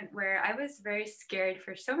treatment where I was very scared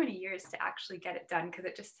for so many years to actually get it done because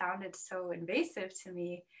it just sounded so invasive to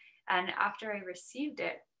me. And after I received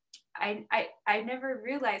it, I never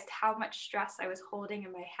realized how much stress I was holding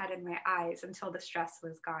in my head and my eyes until the stress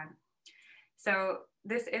was gone. So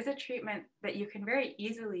this is a treatment that you can very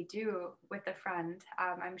easily do with a friend.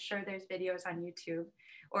 I'm sure there's videos on YouTube,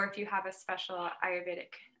 or if you have a special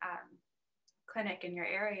Ayurvedic clinic in your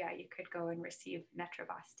area, you could go and receive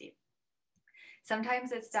Netrabasti.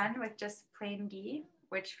 Sometimes it's done with just plain ghee,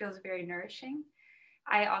 which feels very nourishing.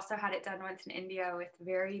 I also had it done once in India with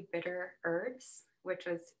very bitter herbs, which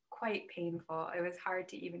was quite painful. It was hard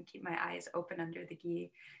to even keep my eyes open under the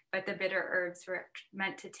ghee, but the bitter herbs were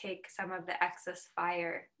meant to take some of the excess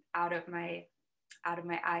fire out of my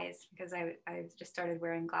eyes, because I just started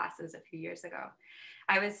wearing glasses a few years ago.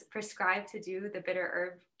 I was prescribed to do the bitter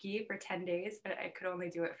herb ghee for 10 days, but I could only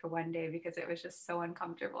do it for 1 day because it was just so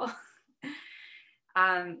uncomfortable.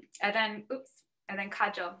 And then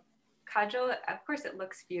kajal. Kajal, of course, it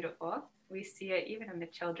looks beautiful. We see it even in the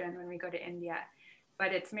children when we go to India,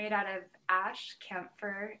 but it's made out of ash,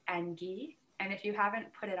 camphor, and ghee. And if you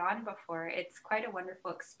haven't put it on before, it's quite a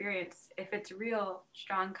wonderful experience. If it's real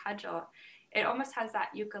strong kajal, it almost has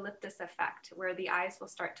that eucalyptus effect where the eyes will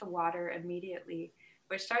start to water immediately,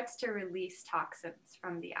 which starts to release toxins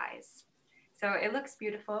from the eyes. So it looks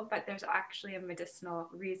beautiful, but there's actually a medicinal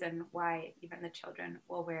reason why even the children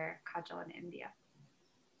will wear kajal in India.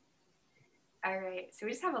 All right, so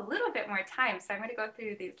we just have a little bit more time. So I'm going to go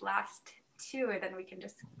through these last two, and then we can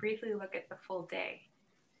just briefly look at the full day.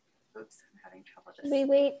 Oops, I'm having trouble just... Should we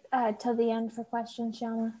wait till the end for questions,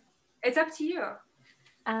 Syama? It's up to you.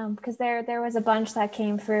 Because there was a bunch that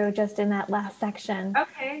came through just in that last section.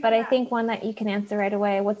 Okay. But yeah. I think one that you can answer right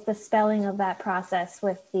away. What's the spelling of that process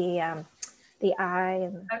with the I?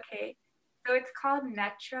 And... Okay, so it's called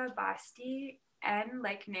Netrabasti, N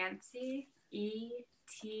like Nancy, E-T-R-A,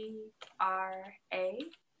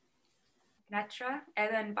 Netra,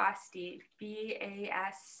 and then Basti, B-A-S-T-I.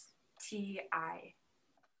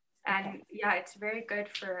 And okay. Yeah, it's very good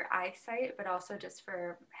for eyesight, but also just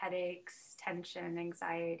for headaches, tension,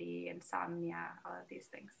 anxiety, insomnia, all of these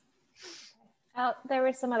things. There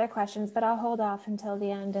were some other questions, but I'll hold off until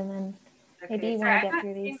the end, and then maybe you want to get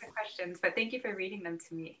through these. I'm not seeing the questions, but thank you for reading them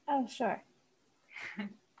to me. Oh, sure.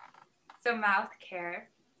 So mouth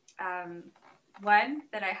care. One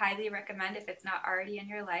that I highly recommend if it's not already in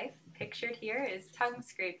your life, pictured here, is tongue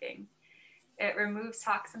scraping. It removes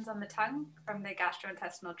toxins on the tongue from the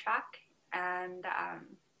gastrointestinal tract, and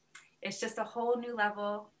it's just a whole new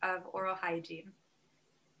level of oral hygiene.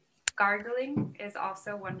 Gargling is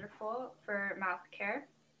also wonderful for mouth care.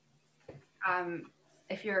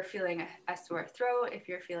 If you're feeling a sore throat, if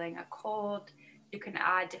you're feeling a cold, you can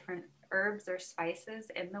add different herbs or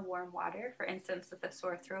spices in the warm water. For instance, with a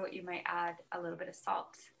sore throat, you might add a little bit of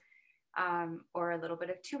salt or a little bit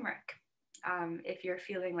of turmeric. If you're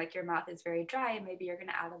feeling like your mouth is very dry, maybe you're going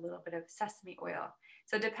to add a little bit of sesame oil.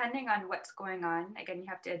 So depending on what's going on, again, you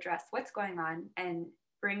have to address what's going on and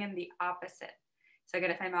bring in the opposite. So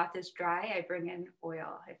again, if my mouth is dry, I bring in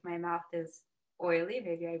oil. If my mouth is oily,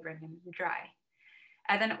 maybe I bring in dry.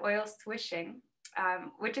 And then oil swishing,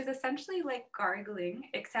 which is essentially like gargling,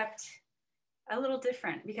 except a little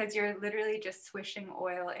different, because you're literally just swishing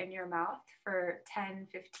oil in your mouth for 10,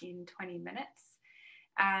 15, 20 minutes.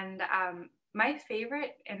 And my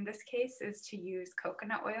favorite in this case is to use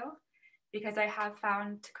coconut oil, because I have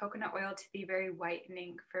found coconut oil to be very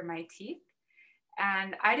whitening for my teeth.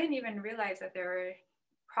 And I didn't even realize that there were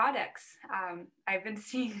products I've been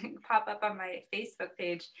seeing pop up on my Facebook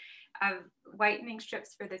page of whitening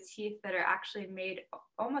strips for the teeth that are actually made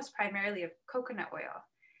almost primarily of coconut oil.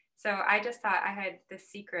 So I just thought I had the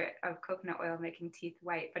secret of coconut oil making teeth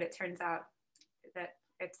white, but it turns out that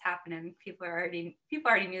it's happening. People already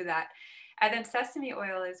knew that. And then sesame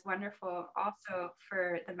oil is wonderful also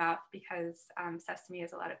for the mouth, because sesame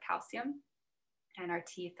has a lot of calcium, and our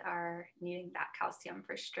teeth are needing that calcium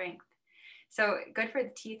for strength. So good for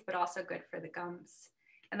the teeth, but also good for the gums.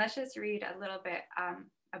 And let's just read a little bit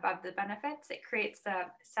about the benefits. It creates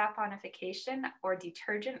a saponification or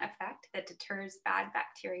detergent effect that deters bad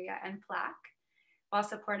bacteria and plaque, while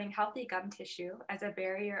supporting healthy gum tissue as a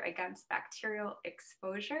barrier against bacterial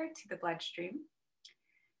exposure to the bloodstream.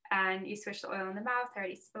 And you swish the oil in the mouth. I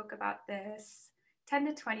already spoke about this. 10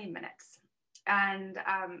 to 20 minutes. And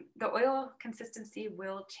the oil consistency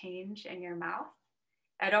will change in your mouth.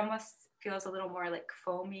 It almost feels a little more like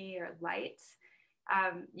foamy or light.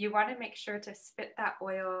 You want to make sure to spit that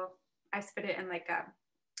oil. I spit it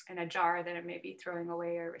in a jar that I may be throwing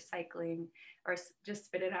away or recycling, or just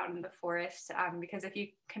spit it out in the forest. Because if you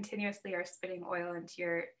continuously are spitting oil into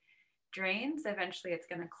your drains, eventually it's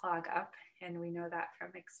going to clog up. And we know that from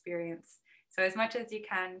experience. So as much as you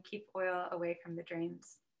can, keep oil away from the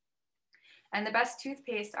drains. And the best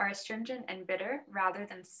toothpastes are astringent and bitter rather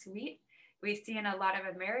than sweet, we see in a lot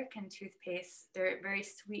of American toothpaste, they're very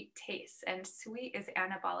sweet tastes, and sweet is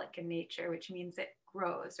anabolic in nature, which means it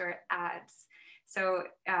grows or it adds. So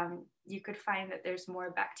you could find that there's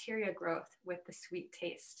more bacteria growth with the sweet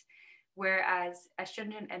taste, whereas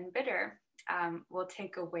astringent and bitter will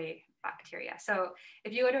take away bacteria. So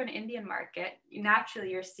if you go to an Indian market, naturally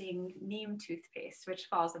you're seeing neem toothpaste, which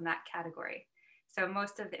falls in that category. So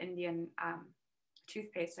most of the Indian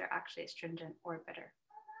toothpastes are actually astringent or bitter.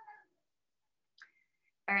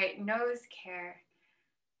 All right, nose care.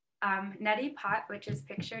 Neti pot, which is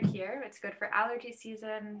pictured here, it's good for allergy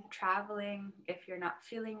season, traveling, if you're not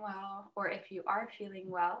feeling well, or if you are feeling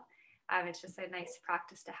well. It's just a nice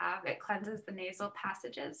practice to have. It cleanses the nasal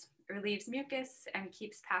passages, relieves mucus, and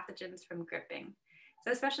keeps pathogens from gripping.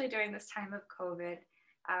 So especially during this time of COVID,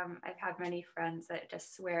 I've had many friends that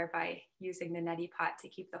just swear by using the neti pot to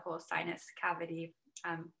keep the whole sinus cavity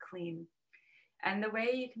clean. And the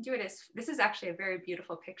way you can do it is, this is actually a very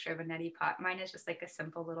beautiful picture of a neti pot. Mine is just like a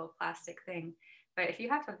simple little plastic thing. But if you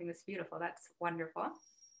have something that's beautiful, that's wonderful.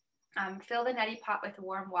 Fill the neti pot with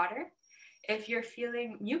warm water. If you're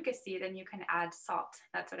feeling mucusy, then you can add salt.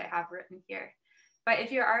 That's what I have written here. But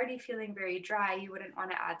if you're already feeling very dry, you wouldn't want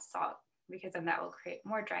to add salt because then that will create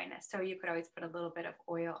more dryness. So you could always put a little bit of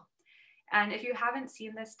oil. And if you haven't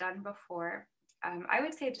seen this done before, I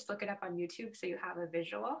would say just look it up on YouTube so you have a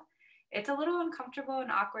visual. It's a little uncomfortable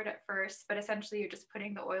and awkward at first, but essentially you're just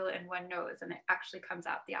putting the oil in one nose and it actually comes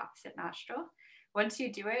out the opposite nostril. Once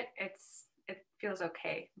you do it, it feels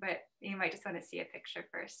okay, but you might just want to see a picture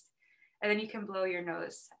first. And then you can blow your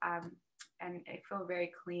nose and it feels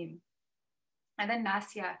very clean. And then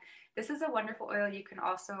Nasya, this is a wonderful oil you can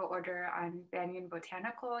also order on Banyan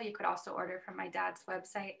Botanical. You could also order from my dad's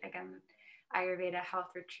website, again,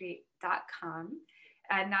 ayurvedahealthretreat.com.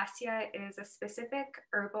 And Nasya is a specific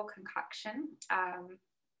herbal concoction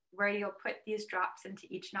where you'll put these drops into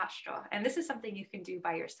each nostril. And this is something you can do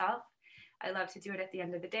by yourself. I love to do it at the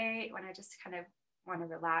end of the day when I just kind of want to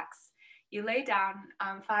relax. You lay down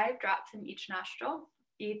 5 drops in each nostril.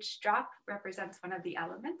 Each drop represents one of the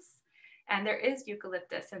elements. And there is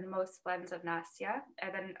eucalyptus in most blends of Nasya.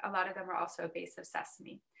 And then a lot of them are also a base of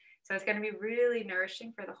sesame. So it's going to be really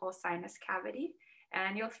nourishing for the whole sinus cavity.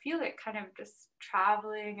 And you'll feel it kind of just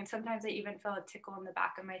traveling. And sometimes I even feel a tickle in the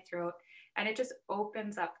back of my throat. And it just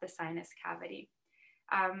opens up the sinus cavity.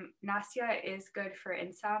 Nasya is good for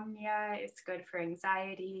insomnia. It's good for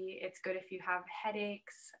anxiety. It's good if you have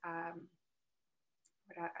headaches.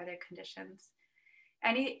 What are other conditions?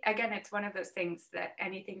 Again, it's one of those things that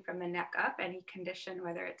anything from the neck up, any condition,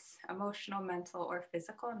 whether it's emotional, mental, or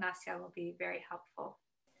physical, Nasya will be very helpful.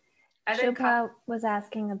 Shubha was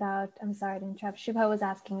asking about, I'm sorry to interrupt, Shubha was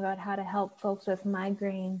asking about how to help folks with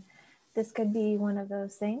migraine. This could be one of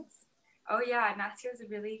those things. Oh yeah, Nasya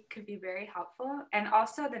really could be very helpful. And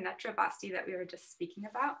also the Netrabasti that we were just speaking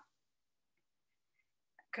about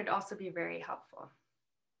could also be very helpful.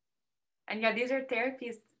 And yeah, these are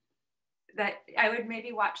therapies that I would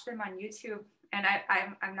maybe watch them on YouTube. And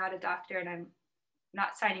I'm not a doctor and I'm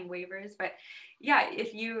not signing waivers, but yeah,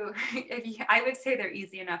 if you, I would say they're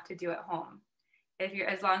easy enough to do at home.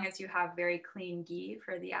 As long as you have very clean ghee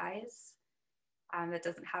for the eyes, that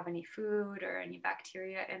doesn't have any food or any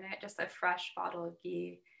bacteria in it, just a fresh bottle of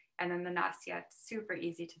ghee. And then the Nasya, it's super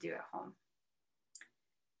easy to do at home.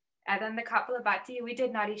 And then the Kapalabhati, we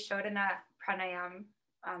did Nadi Shodhana pranayam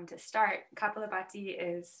to start. Kapalabhati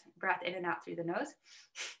is breath in and out through the nose.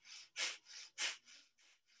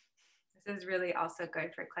 This is really also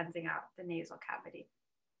good for cleansing out the nasal cavity.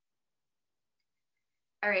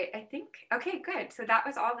 All right, I think, okay, good. So that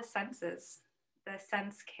was all the senses, the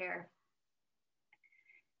sense care.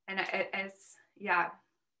 And as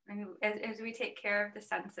we take care of the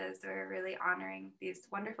senses, we're really honoring these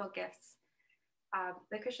wonderful gifts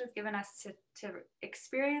that Krishna's given us to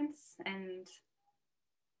experience and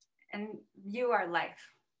view our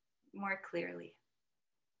life more clearly.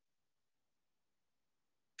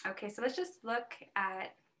 Okay, so let's just look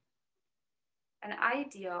at an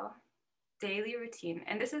ideal daily routine.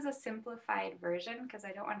 And this is a simplified version because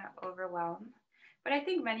I don't want to overwhelm, but I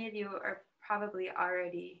think many of you are probably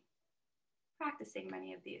already practicing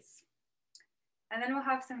many of these. And then we'll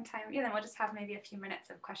have some time, then we'll just have maybe a few minutes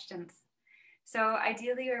of questions. So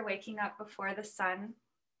ideally you're waking up before the sun,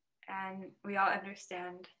 and we all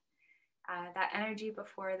understand that energy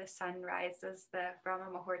before the sun rises, the Brahma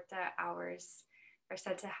Muhurta hours, are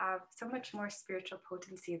said to have so much more spiritual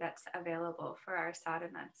potency that's available for our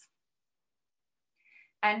sadhanas.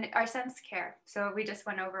 And our sense care. So we just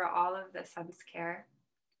went over all of the sense care.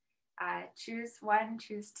 Choose one,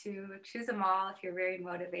 choose two, choose them all if you're very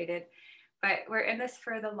motivated. but we're in this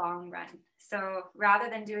for the long run. So rather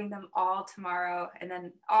than doing them all tomorrow and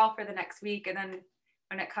then all for the next week, and then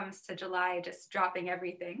when it comes to July, just dropping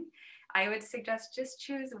everything, I would suggest just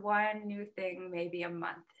choose one new thing, maybe a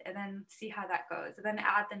month, and then see how that goes. And then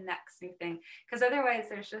add the next new thing, because otherwise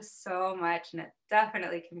there's just so much and it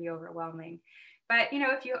definitely can be overwhelming. But, you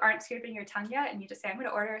know, if you aren't scraping your tongue yet and you just say, I'm going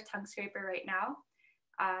to order a tongue scraper right now,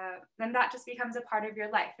 then that just becomes a part of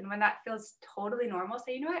your life. And when that feels totally normal,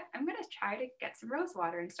 say, you know what, I'm going to try to get some rose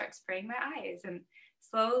water and start spraying my eyes. And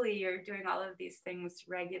slowly you're doing all of these things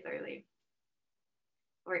regularly.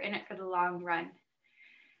 We're in it for the long run.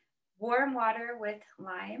 Warm water with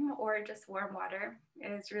lime or just warm water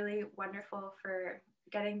is really wonderful for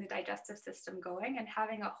getting the digestive system going and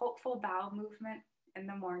having a hopeful bowel movement in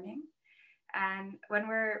the morning. And when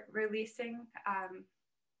we're releasing,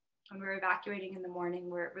 when we're evacuating in the morning,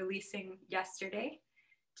 we're releasing yesterday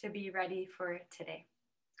to be ready for today.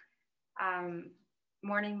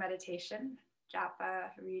 Morning meditation, japa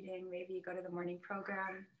reading, maybe you go to the morning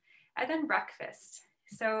program, and then breakfast.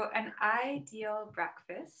 So an ideal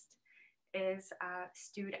breakfast is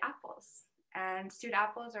stewed apples. And stewed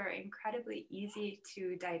apples are incredibly easy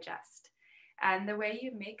to digest. And the way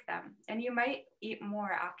you make them, and you might eat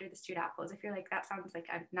more after the stewed apples. If you're like, that sounds like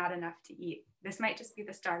not enough to eat, this might just be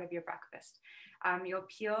the start of your breakfast. You'll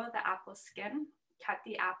peel the apple skin, cut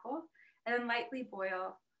the apple, and then lightly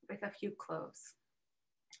boil with a few cloves.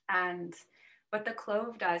 And what the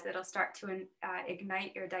clove does, it'll start to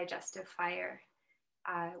ignite your digestive fire,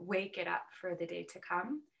 wake it up for the day to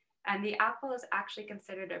come. And the apple is actually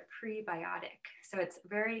considered a prebiotic. So it's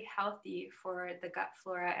very healthy for the gut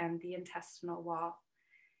flora and the intestinal wall.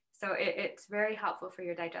 So it's very helpful for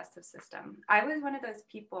your digestive system. I was one of those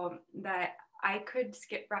people that I could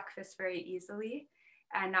skip breakfast very easily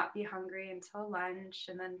and not be hungry until lunch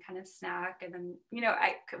and then kind of snack. And then, you know,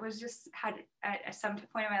 I was just had at some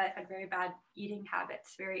point in my life had very bad eating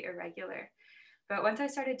habits, very irregular. But once I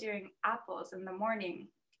started doing apples in the morning,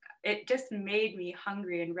 it just made me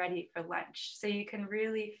hungry and ready for lunch. So you can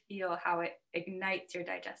really feel how it ignites your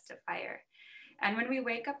digestive fire. And when we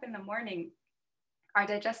wake up in the morning, our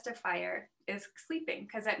digestive fire is sleeping,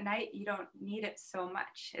 because at night you don't need it so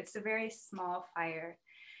much. It's a very small fire.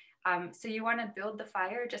 So you want to build the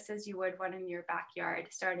fire just as you would one in your backyard,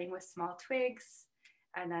 starting with small twigs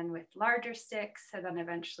and then with larger sticks and then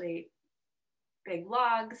eventually big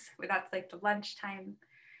logs. That's like the lunchtime.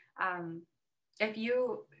 If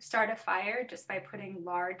you start a fire just by putting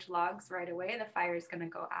large logs right away, the fire is going to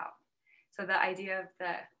go out. So the idea of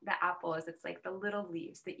the apple is it's like the little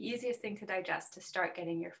leaves, the easiest thing to digest to start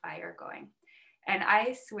getting your fire going. And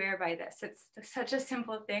I swear by this. It's such a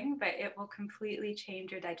simple thing, but it will completely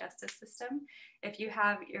change your digestive system. If you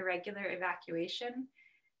have irregular evacuation,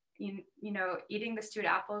 you know, eating the stewed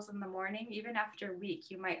apples in the morning, even after a week,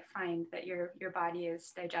 you might find that your body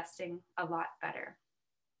is digesting a lot better.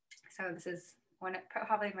 So this is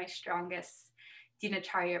probably my strongest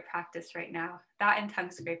Dinacharya practice right now. That and tongue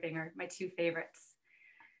scraping are my two favorites.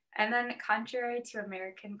 And then, contrary to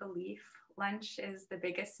American belief, lunch is the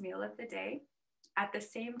biggest meal of the day. At the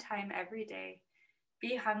same time every day,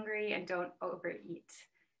 be hungry and don't overeat.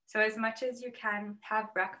 So as much as you can,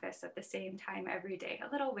 have breakfast at the same time every day,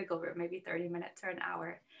 a little wiggle room, maybe 30 minutes or an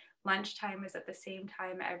hour. Lunchtime is at the same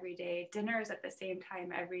time every day. Dinner is at the same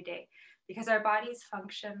time every day, because our bodies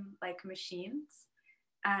function like machines,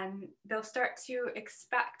 and they'll start to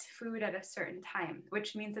expect food at a certain time,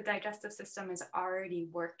 which means the digestive system is already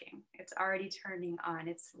working. It's already turning on.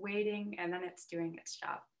 It's waiting, and then it's doing its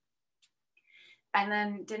job. And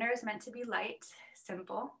then dinner is meant to be light,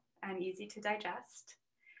 simple, and easy to digest.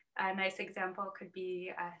 A nice example could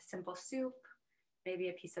be a simple soup, maybe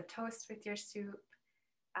a piece of toast with your soup,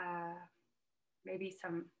 maybe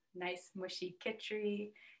some nice mushy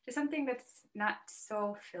khichdi, just something that's not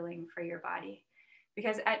so filling for your body.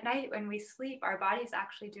 Because at night when we sleep, our body's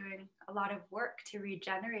actually doing a lot of work to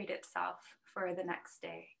regenerate itself for the next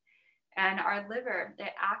day. And our liver,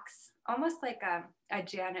 it acts almost like a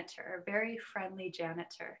janitor, a very friendly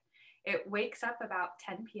janitor. It wakes up about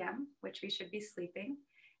 10 p.m., which we should be sleeping,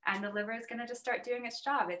 and the liver is going to just start doing its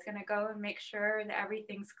job. It's going to go and make sure that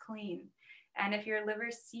everything's clean. And if your liver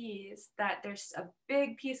sees that there's a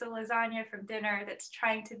big piece of lasagna from dinner that's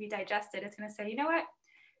trying to be digested, it's going to say, you know what?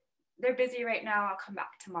 They're busy right now. I'll come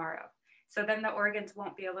back tomorrow. So then the organs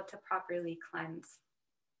won't be able to properly cleanse.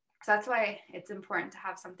 So that's why it's important to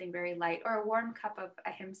have something very light, or a warm cup of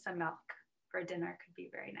ahimsa milk for dinner could be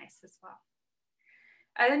very nice as well.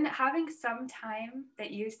 And then having some time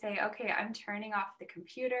that you say, okay, I'm turning off the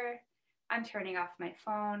computer, I'm turning off my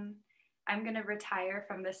phone, I'm going to retire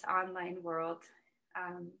from this online world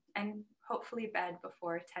and hopefully bed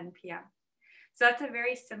before 10 p.m. So that's a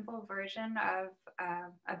very simple version of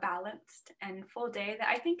a balanced and full day that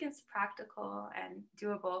I think is practical and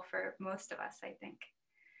doable for most of us, I think.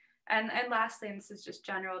 And lastly, and this is just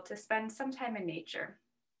general, to spend some time in nature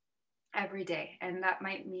every day. And that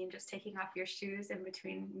might mean just taking off your shoes in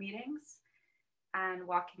between meetings and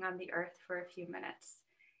walking on the earth for a few minutes.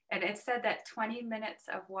 And it's said that 20 minutes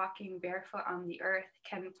of walking barefoot on the earth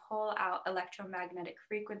can pull out electromagnetic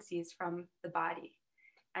frequencies from the body.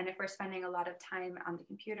 And if we're spending a lot of time on the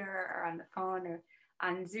computer or on the phone or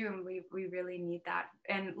on Zoom, we really need that.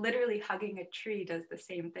 And literally hugging a tree does the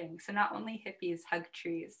same thing. So not only hippies hug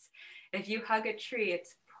trees. If you hug a tree,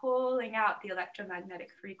 it's pulling out the electromagnetic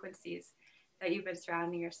frequencies that you've been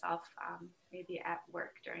surrounding yourself maybe at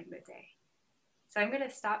work during the day. So I'm going to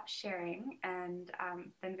stop sharing, and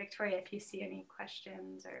then Victoria, if you see any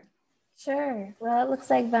questions or. Sure. Well, it looks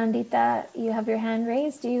like Vandita, you have your hand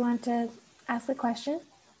raised. Do you want to ask a question?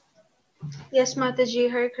 Yes,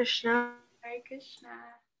 Mataji, Hare Krishna. Hare Krishna.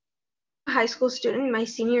 High school student in my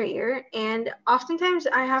senior year, and oftentimes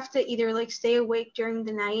I have to either like stay awake during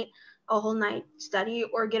the night, a whole night study,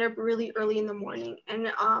 or get up really early in the morning.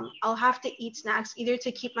 And I'll have to eat snacks either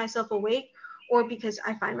to keep myself awake or because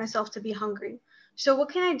I find myself to be hungry. So what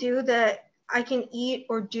can I do that I can eat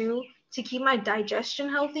or do to keep my digestion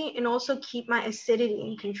healthy and also keep my acidity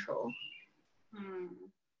in control?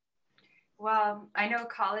 Well, I know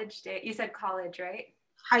college day. You said college, right?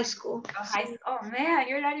 High school. Oh, high school. Oh man,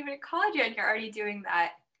 you're not even in college yet and you're already doing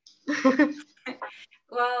that.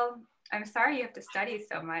 Well, I'm sorry you have to study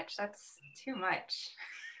so much. That's too much.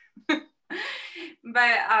 But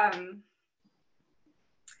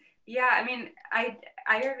yeah, I mean,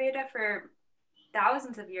 Ayurveda for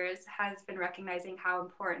thousands of years has been recognizing how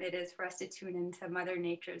important it is for us to tune into Mother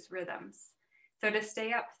Nature's rhythms. So to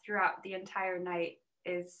stay up throughout the entire night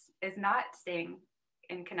is not staying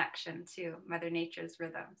in connection to Mother Nature's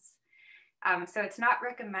rhythms. So it's not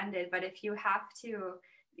recommended, but if you have to,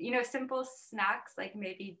 simple snacks like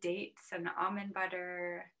maybe dates and almond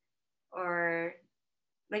butter, or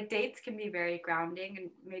like dates can be very grounding, and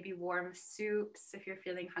maybe warm soups if you're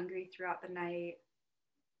feeling hungry throughout the night.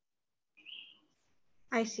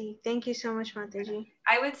 I see. Thank you so much, Mataji.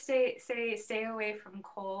 I would stay away from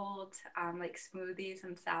cold, like smoothies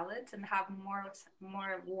and salads, and have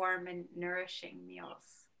more warm and nourishing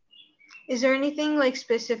meals. Is there anything like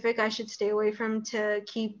specific I should stay away from to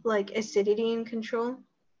keep like acidity in control?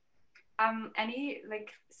 Any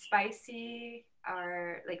like spicy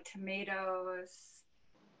or like tomatoes.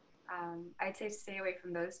 I'd say stay away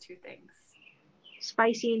from those two things.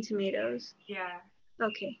 Spicy and tomatoes. Yeah.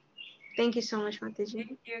 Okay. Thank you so much, Mataji.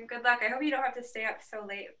 Thank you. Good luck. I hope you don't have to stay up so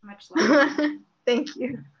late much longer. Thank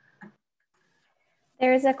you.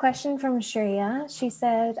 There is a question from Shreya. She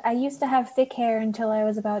said, I used to have thick hair until I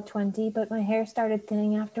was about 20, but my hair started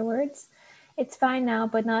thinning afterwards. It's fine now,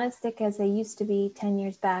 but not as thick as they used to be 10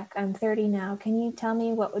 years back. I'm 30 now. Can you tell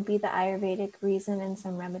me what would be the Ayurvedic reason and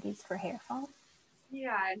some remedies for hair fall?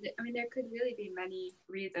 Yeah, I mean, there could really be many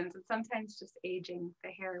reasons, and sometimes just aging, the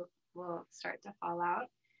hair will start to fall out.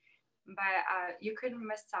 But you could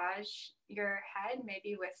massage your head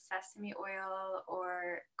maybe with sesame oil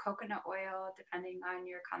or coconut oil, depending on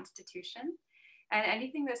your constitution. And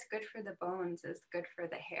anything that's good for the bones is good for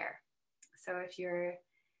the hair. So if you're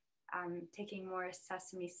taking more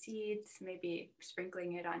sesame seeds, maybe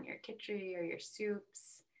sprinkling it on your khichdi or your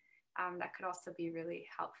soups, that could also be really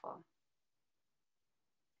helpful.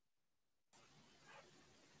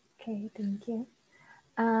 Okay, thank you.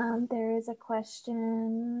 There is a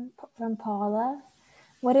question from Paula.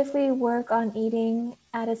 What if we work on eating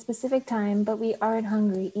at a specific time, but we aren't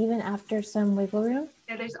hungry, even after some wiggle room?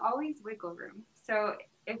 Yeah, there's always wiggle room. So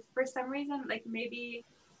if for some reason, like maybe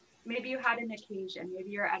you had an occasion,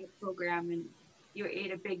 maybe you're at a program and you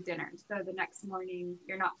ate a big dinner. So the next morning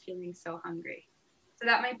you're not feeling so hungry. So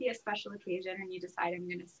that might be a special occasion and you decide I'm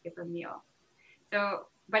going to skip a meal. So,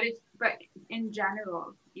 but in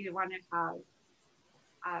general, you want to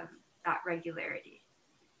have that regularity.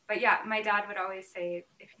 But yeah, my dad would always say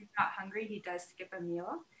if he's not hungry, he does skip a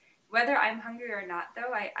meal. Whether I'm hungry or not,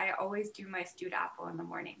 though, I always do my stewed apple in the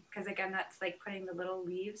morning because, again, that's like putting the little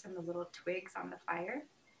leaves and the little twigs on the fire.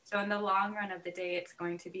 So in the long run of the day, it's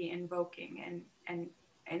going to be invoking and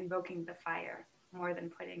invoking the fire more than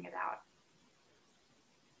putting it out.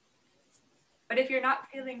 But if you're not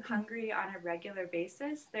feeling hungry on a regular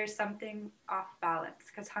basis, there's something off balance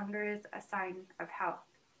because hunger is a sign of health.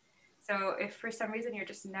 So if for some reason you're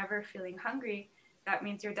just never feeling hungry, that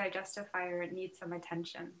means your digestive fire needs some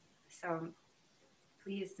attention. So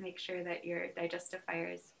please make sure that your digestive fire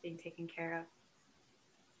is being taken care of.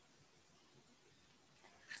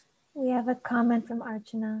 We have a comment from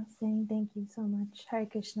Archana saying, thank you so much. Hare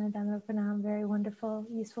Krishna, Dhamma Pranam, very wonderful,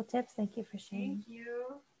 useful tips. Thank you for sharing. Thank you.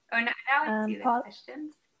 Oh, now I see the Paul,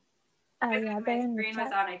 questions. yeah, When they're my in the screen was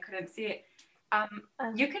chat. on, I couldn't see it.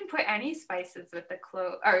 You can put any spices with the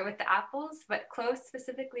clove or with the apples, but cloves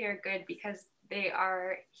specifically are good because they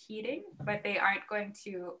are heating, but they aren't going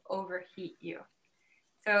to overheat you.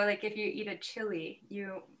 So like if you eat a chili,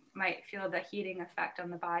 you might feel the heating effect on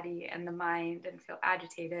the body and the mind and feel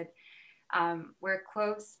agitated. Where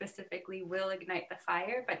cloves specifically will ignite the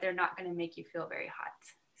fire, but they're not going to make you feel very hot.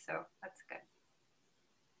 So that's good.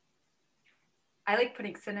 I like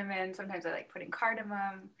putting cinnamon. Sometimes I like putting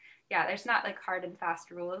cardamom. Yeah, there's not like hard and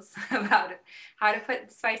fast rules about how to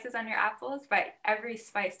put spices on your apples, but every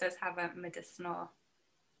spice does have a medicinal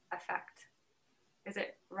effect. Is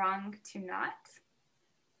it wrong to not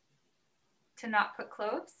put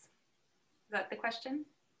cloves? Is that the question?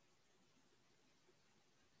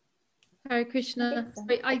 Hare Krishna. So.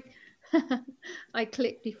 Sorry, I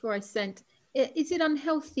clicked before I sent. Is it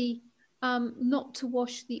unhealthy not to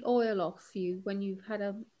wash the oil off you when you've had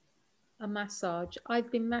a massage?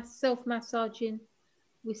 I've been self-massaging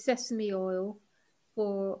with sesame oil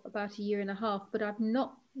for about 1.5 years, but I've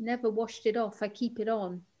never washed it off. I keep it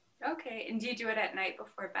on. Okay, and do you do it at night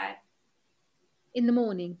before bed? In the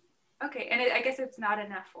morning. Okay, and I guess it's not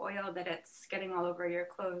enough oil that it's getting all over your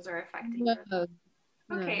clothes or affecting No. you.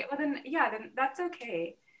 Okay, well then that's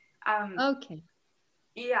okay. Okay.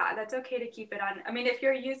 Yeah, that's okay to keep it on. I mean, if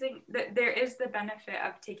you're using, there is the benefit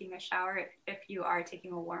of taking a shower if you are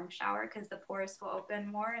taking a warm shower because the pores will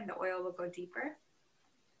open more and the oil will go deeper.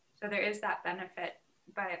 So there is that benefit.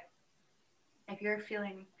 But if you're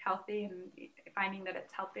feeling healthy and finding that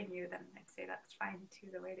it's helping you, then I'd say that's fine too,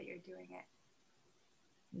 the way that you're doing it.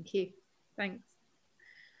 Thank you. Thanks.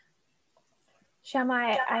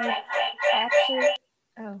 Syama, I actually,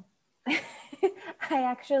 I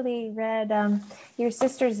actually read your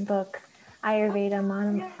sister's book, Ayurveda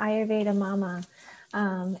Mama,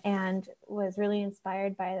 and was really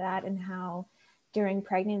inspired by that and how during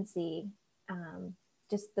pregnancy,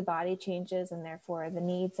 just the body changes and therefore the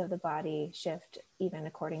needs of the body shift even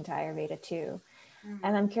according to Ayurveda too. Mm-hmm.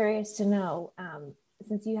 And I'm curious to know,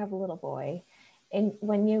 since you have a little boy, and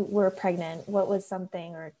when you were pregnant, what was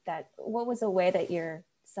a way that your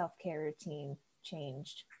self-care routine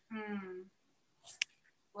changed?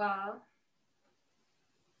 Well,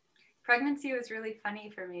 pregnancy was really funny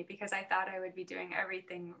for me because I thought I would be doing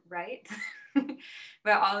everything right.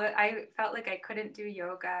 But I felt like I couldn't do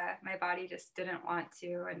yoga. My body just didn't want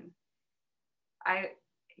to. And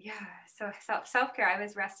so self-care, I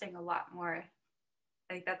was resting a lot more.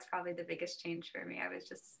 Like that's probably the biggest change for me. I was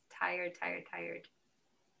just tired.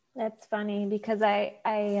 That's funny because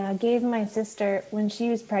I gave my sister, when she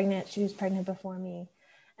was pregnant before me,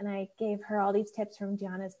 and I gave her all these tips from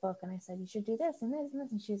Diana's book, and I said, you should do this and this and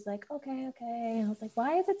this, and she's like, okay. And I was like,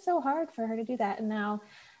 why is it so hard for her to do that? And now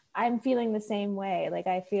I'm feeling the same way. Like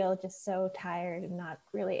I feel just so tired and not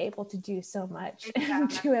really able to do so much and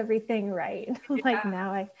do everything right. Like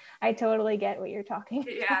now I totally get what you're talking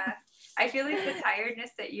about. Yeah. I feel like the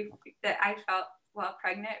tiredness that I felt while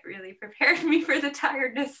pregnant really prepared me for the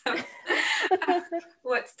tiredness of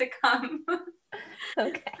what's to come.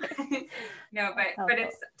 Okay. No, but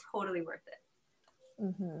it's totally worth it.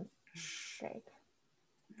 Mm-hmm. Great.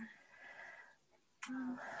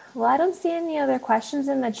 Well, I don't see any other questions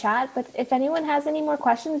in the chat, but if anyone has any more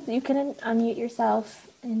questions, you can unmute yourself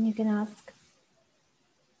and you can ask.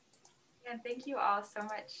 Yeah, thank you all so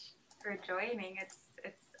much for joining.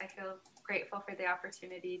 I feel grateful for the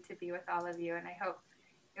opportunity to be with all of you, and I hope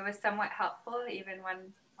it was somewhat helpful, even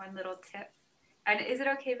one little tip. And is it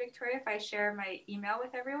okay, Victoria, if I share my email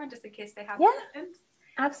with everyone just in case they have questions?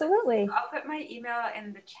 Absolutely. So I'll put my email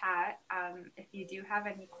in the chat if you do have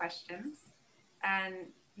any questions. And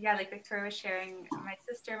yeah, like Victoria was sharing, my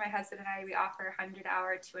sister, my husband, and I, we offer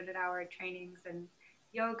 100-hour, 200-hour trainings in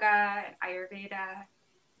yoga and Ayurveda.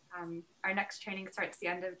 Our next training starts the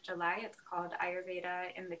end of July. It's called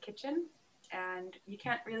Ayurveda in the Kitchen. And you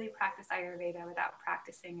can't really practice Ayurveda without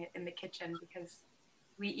practicing it in the kitchen because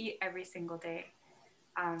we eat every single day.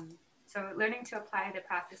 So learning to apply the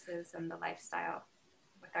practices and the lifestyle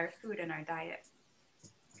with our food and our diet.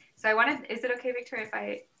 So is it okay, Victoria,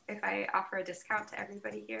 if I offer a discount to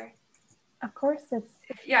everybody here? Of course. If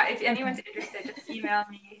anyone's interested, just email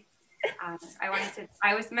me.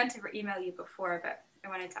 I was meant to email you before, but I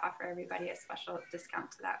wanted to offer everybody a special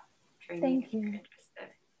discount to that training. Thank you. If you're interested.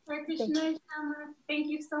 Hare Krishna, Syama. Thank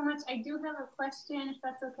you so much. I do have a question, if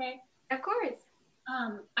that's okay. Of course.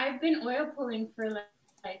 I've been oil pulling for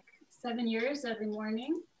like 7 years every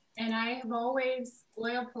morning, And I have always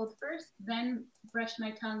oil pulled first, then brush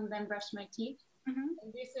my tongue, then brush my teeth.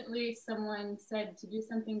 And recently someone said to do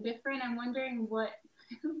something different. I'm wondering what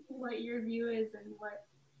what your view is and what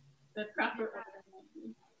the proper order might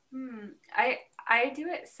be. I do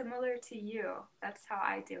it similar to you. That's how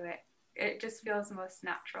I do it. It just feels most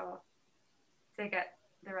natural to get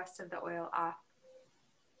the rest of the oil off.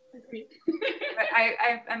 Agreed. But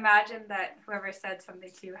I imagine that whoever said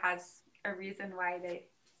something to you has a reason why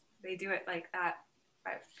they do it like that.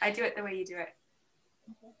 But I do it the way you do it.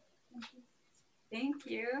 Okay. Thank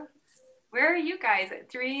you. Where are you guys?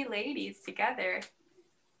 3 ladies together.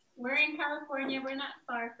 We're in California. We're not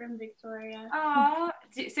far from Victoria. Oh,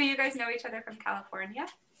 so you guys know each other from California?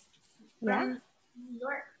 Yeah. From New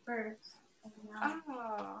York first.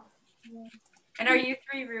 Oh. Yeah. And are you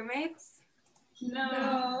 3 roommates?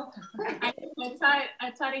 No.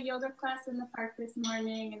 I taught a yoga class in the park this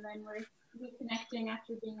morning, and then we're reconnecting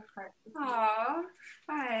after being apart. Oh,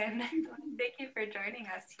 fun. Thank you for joining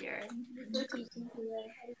us here.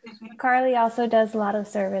 Carly also does a lot of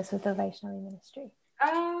service with the Vaishnavi ministry.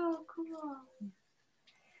 Oh, cool.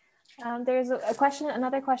 There's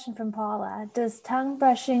another question from Paula. Does tongue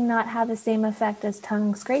brushing not have the same effect as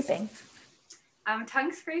tongue scraping?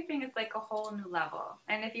 Tongue scraping is like a whole new level.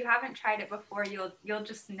 And if you haven't tried it before, you'll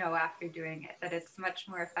just know after doing it that it's much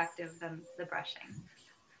more effective than the brushing.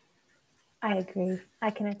 I agree. I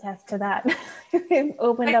can attest to that. It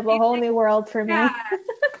opened up a whole new world for me. Yeah.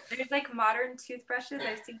 There's like modern toothbrushes.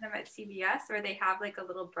 I've seen them at CVS where they have like a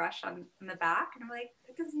little brush on the back. And I'm like,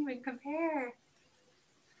 it doesn't even compare.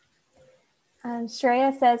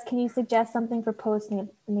 Shreya says, can you suggest something for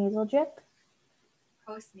post-nasal drip?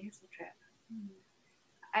 Post-nasal drip.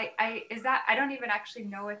 I don't even actually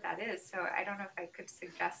know what that is. So I don't know if I could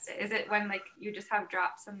suggest it. Is it when like you just have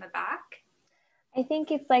drops on the back? I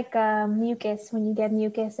think it's like mucus, when you get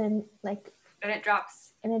mucus and like. And it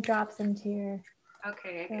drops. And it drops into your.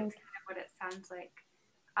 Okay, I guess kind of what it sounds like.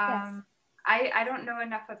 Yes. I don't know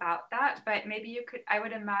enough about that, but maybe you could, I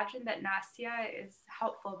would imagine that Nasya is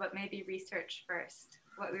helpful, but maybe research first,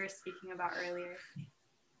 what we were speaking about earlier.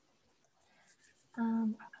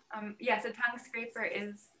 Yes, a tongue scraper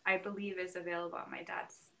is, I believe, is available on my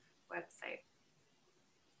dad's website.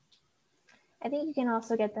 I think you can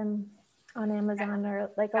also get them on Amazon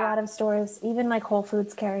or like a lot of stores, even like Whole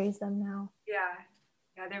Foods carries them now.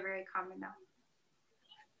 Yeah, they're very common now.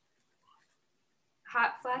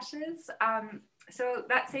 Hot flashes. So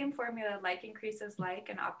that same formula, like increases like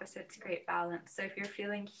and opposites create balance. So if you're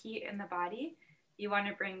feeling heat in the body, you want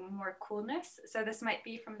to bring more coolness. So this might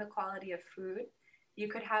be from the quality of food. You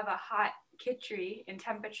could have a hot khichdi in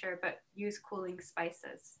temperature, but use cooling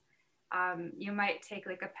spices. You might take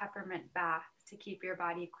like a peppermint bath to keep your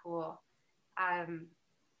body cool.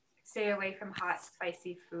 Stay away from hot,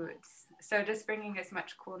 spicy foods. So just bringing as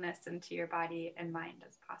much coolness into your body and mind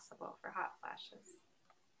as possible for hot flashes.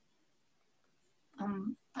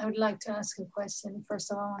 I would like to ask a question.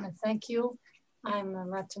 First of all, I want to thank you. I'm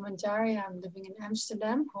Dinacharya. I'm living in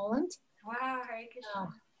Amsterdam, Holland. Wow, Hare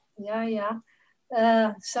Krishna.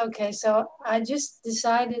 Yeah. So I just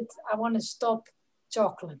decided I want to stop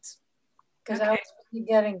chocolate because I was really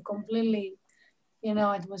getting completely,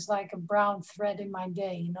 it was like a brown thread in my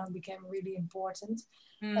day, it became really important.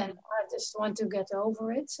 And I just want to get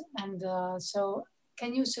over it. And so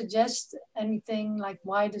can you suggest anything like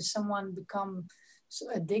why does someone become so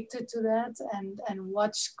addicted to that? And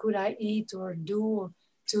what could I eat or do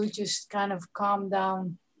to just kind of calm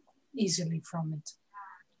down easily from it?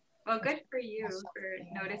 Well, good for you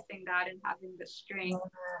for noticing that and having the strength.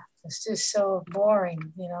 It's just so boring,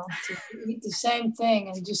 to eat the same thing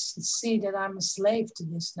and just see that I'm a slave to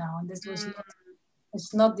this now. And this was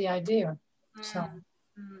it's not the idea. So.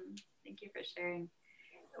 Thank you for sharing.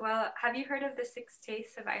 Well, have you heard of the 6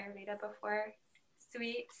 tastes of Ayurveda before?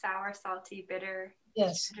 Sweet, sour, salty, bitter,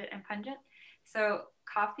 yes, and pungent. So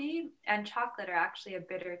coffee and chocolate are actually a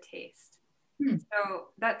bitter taste. So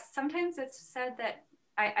that's sometimes it's said that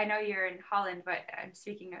I know you're in Holland, but I'm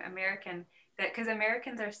speaking American, that because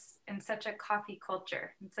Americans are in such a coffee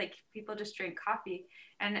culture. It's like people just drink coffee.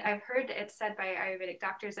 And I've heard it said by Ayurvedic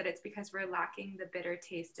doctors that it's because we're lacking the bitter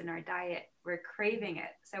taste in our diet. We're craving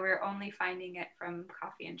it. So we're only finding it from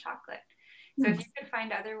coffee and chocolate. So if you could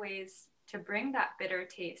find other ways to bring that bitter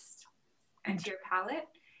taste into your palate,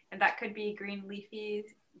 and that could be green leafy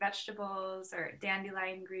vegetables or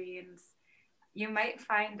dandelion greens, you might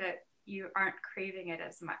find that you aren't craving it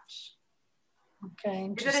as much.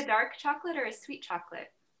 Okay. Is it a dark chocolate or a sweet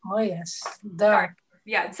chocolate? Oh yes, dark.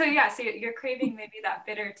 Yeah. So you're craving maybe that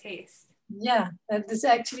bitter taste. Yeah, that is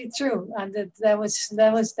actually true. And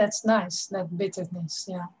that's nice. That bitterness.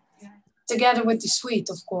 Yeah. together with the sweet,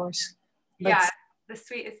 of course. But yeah, the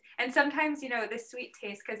sweet is, and sometimes, you know, the sweet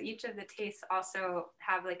taste, because each of the tastes also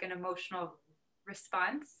have like an emotional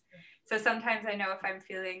response. So sometimes I know if I'm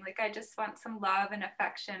feeling like I just want some love and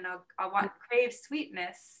affection, I'll crave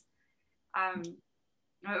sweetness.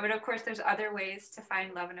 But of course, there's other ways to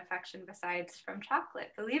find love and affection besides from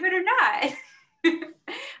chocolate, believe it or not.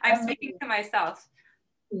 I'm speaking to myself.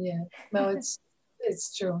 Yeah, no,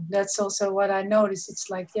 it's true. That's also what I noticed. It's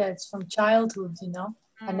like, yeah, it's from childhood, you know.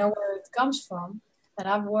 I know where it comes from, and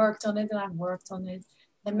I've worked on it and I've worked on it.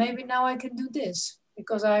 And maybe now I can do this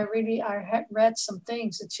because I had read some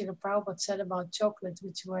things that Srila Prabhupada said about chocolate,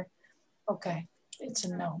 which were, okay, it's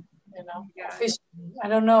a no, you know. Yeah. Officially, I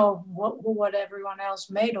don't know what everyone else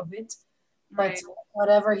made of it, but Right.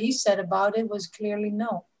 whatever he said about it was clearly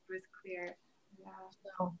no. It was clear. Yeah.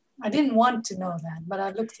 So I didn't want to know that, but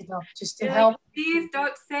I looked it up just to You're help. like, please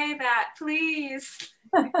don't say that, please.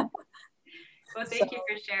 Well, thank you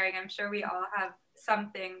for sharing. I'm sure we all have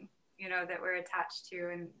something, you know, that we're attached to,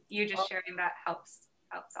 and you just sharing that helps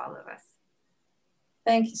all of us.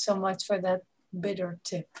 Thank you so much for that bitter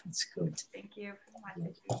tip. It's good. Thank you for the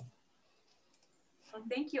message. Well,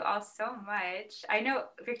 thank you all so much. I know,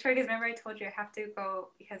 Victoria, remember I told you I have to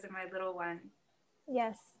go because of my little one.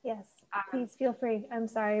 Yes, yes. Please feel free. I'm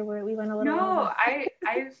sorry, we went a little No, over.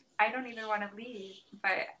 I don't even want to leave,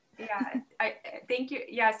 but yeah, I thank you.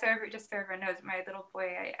 Yeah, so just so everyone knows, my little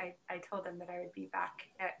boy, I told him that I would be back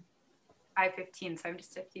at 5:15, so I'm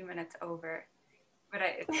just a few minutes over. But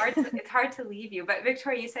it's hard to leave you. But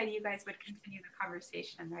Victoria, you said you guys would continue the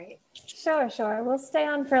conversation, right? Sure. We'll stay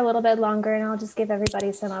on for a little bit longer, and I'll just give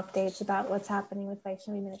everybody some updates about what's happening with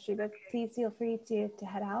Vaishnavi Ministry. But please feel free to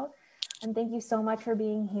head out. And thank you so much for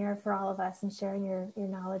being here for all of us and sharing your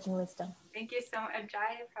knowledge and wisdom. Thank you so much.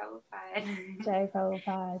 Jai Prabhupada. Jai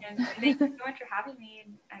Prabhupada. And thank you so much for having me.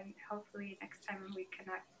 And hopefully next time we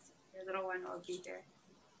connect, your little one will be here.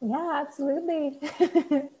 Yeah, absolutely.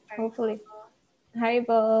 Hopefully.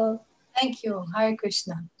 Haribol. Thank you. Hare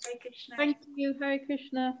Krishna. Hare Krishna. Thank you. Hare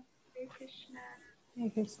Krishna. Hare Krishna. Hare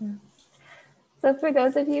Krishna. So for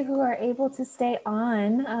those of you who are able to stay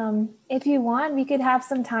on, if you want, we could have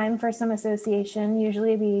some time for some association.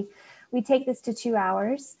 Usually we take this to 2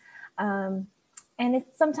 hours. And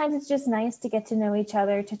sometimes it's just nice to get to know each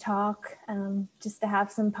other, to talk, just to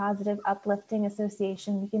have some positive, uplifting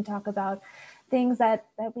association. We can talk about things that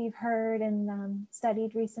we've heard and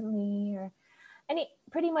studied recently, or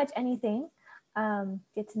pretty much anything.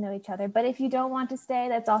 Get to know each other. But if you don't want to stay,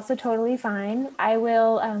 that's also totally fine. I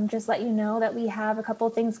will just let you know that we have a couple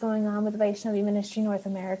of things going on with Vaishnavi Ministry North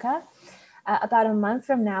America. About a month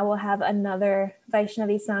from now, we'll have another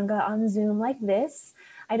Vaishnavi Sangha on Zoom like this.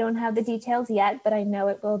 I don't have the details yet, but I know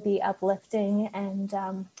it will be uplifting and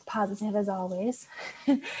positive as always.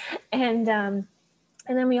 And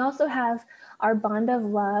then we also have our Bond of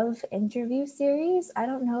Love interview series. I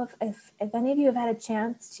don't know if any of you have had a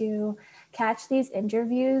chance to catch these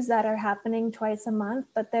interviews that are happening twice a month,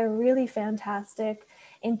 but they're really fantastic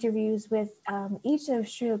interviews with each of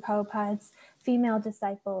Srila Prabhupada's female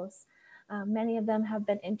disciples. Many of them have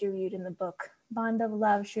been interviewed in the book Bond of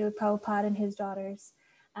Love, Srila Prabhupada and his daughters.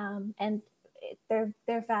 And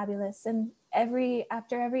they're fabulous. And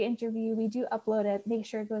after every interview, we do upload it, make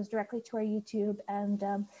sure it goes directly to our YouTube, and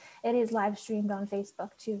it is live streamed on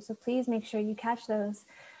Facebook too. So please make sure you catch those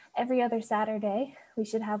every other Saturday. We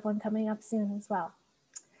should have one coming up soon as well.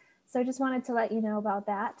 So I just wanted to let you know about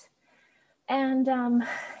that. And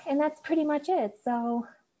that's pretty much it. So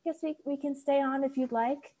I guess we can stay on if you'd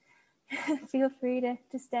like. Feel free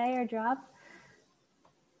to stay or drop.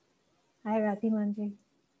 Hi, Rati Manji.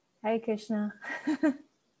 Hare Krishna.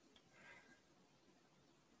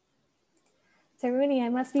 Taruni, I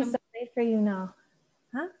must be so late for you now.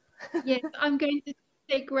 Huh? Yes, I'm going to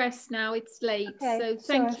take rest now. It's late. Okay, so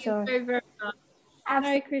thank you sure. very, very much.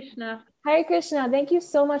 Hare Krishna. Hare Krishna. Thank you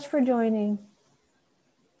so much for joining.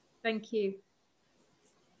 Thank you.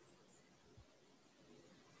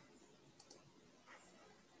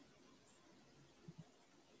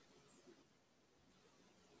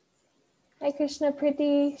 Hare Krishna,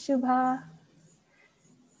 Priti, Shubha.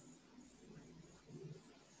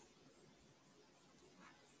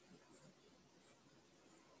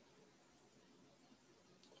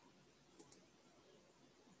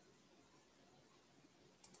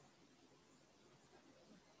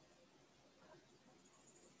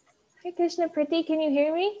 Hare Krishna, Priti, can you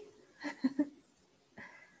hear me?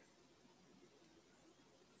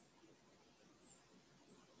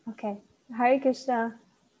 Okay. Hare Krishna.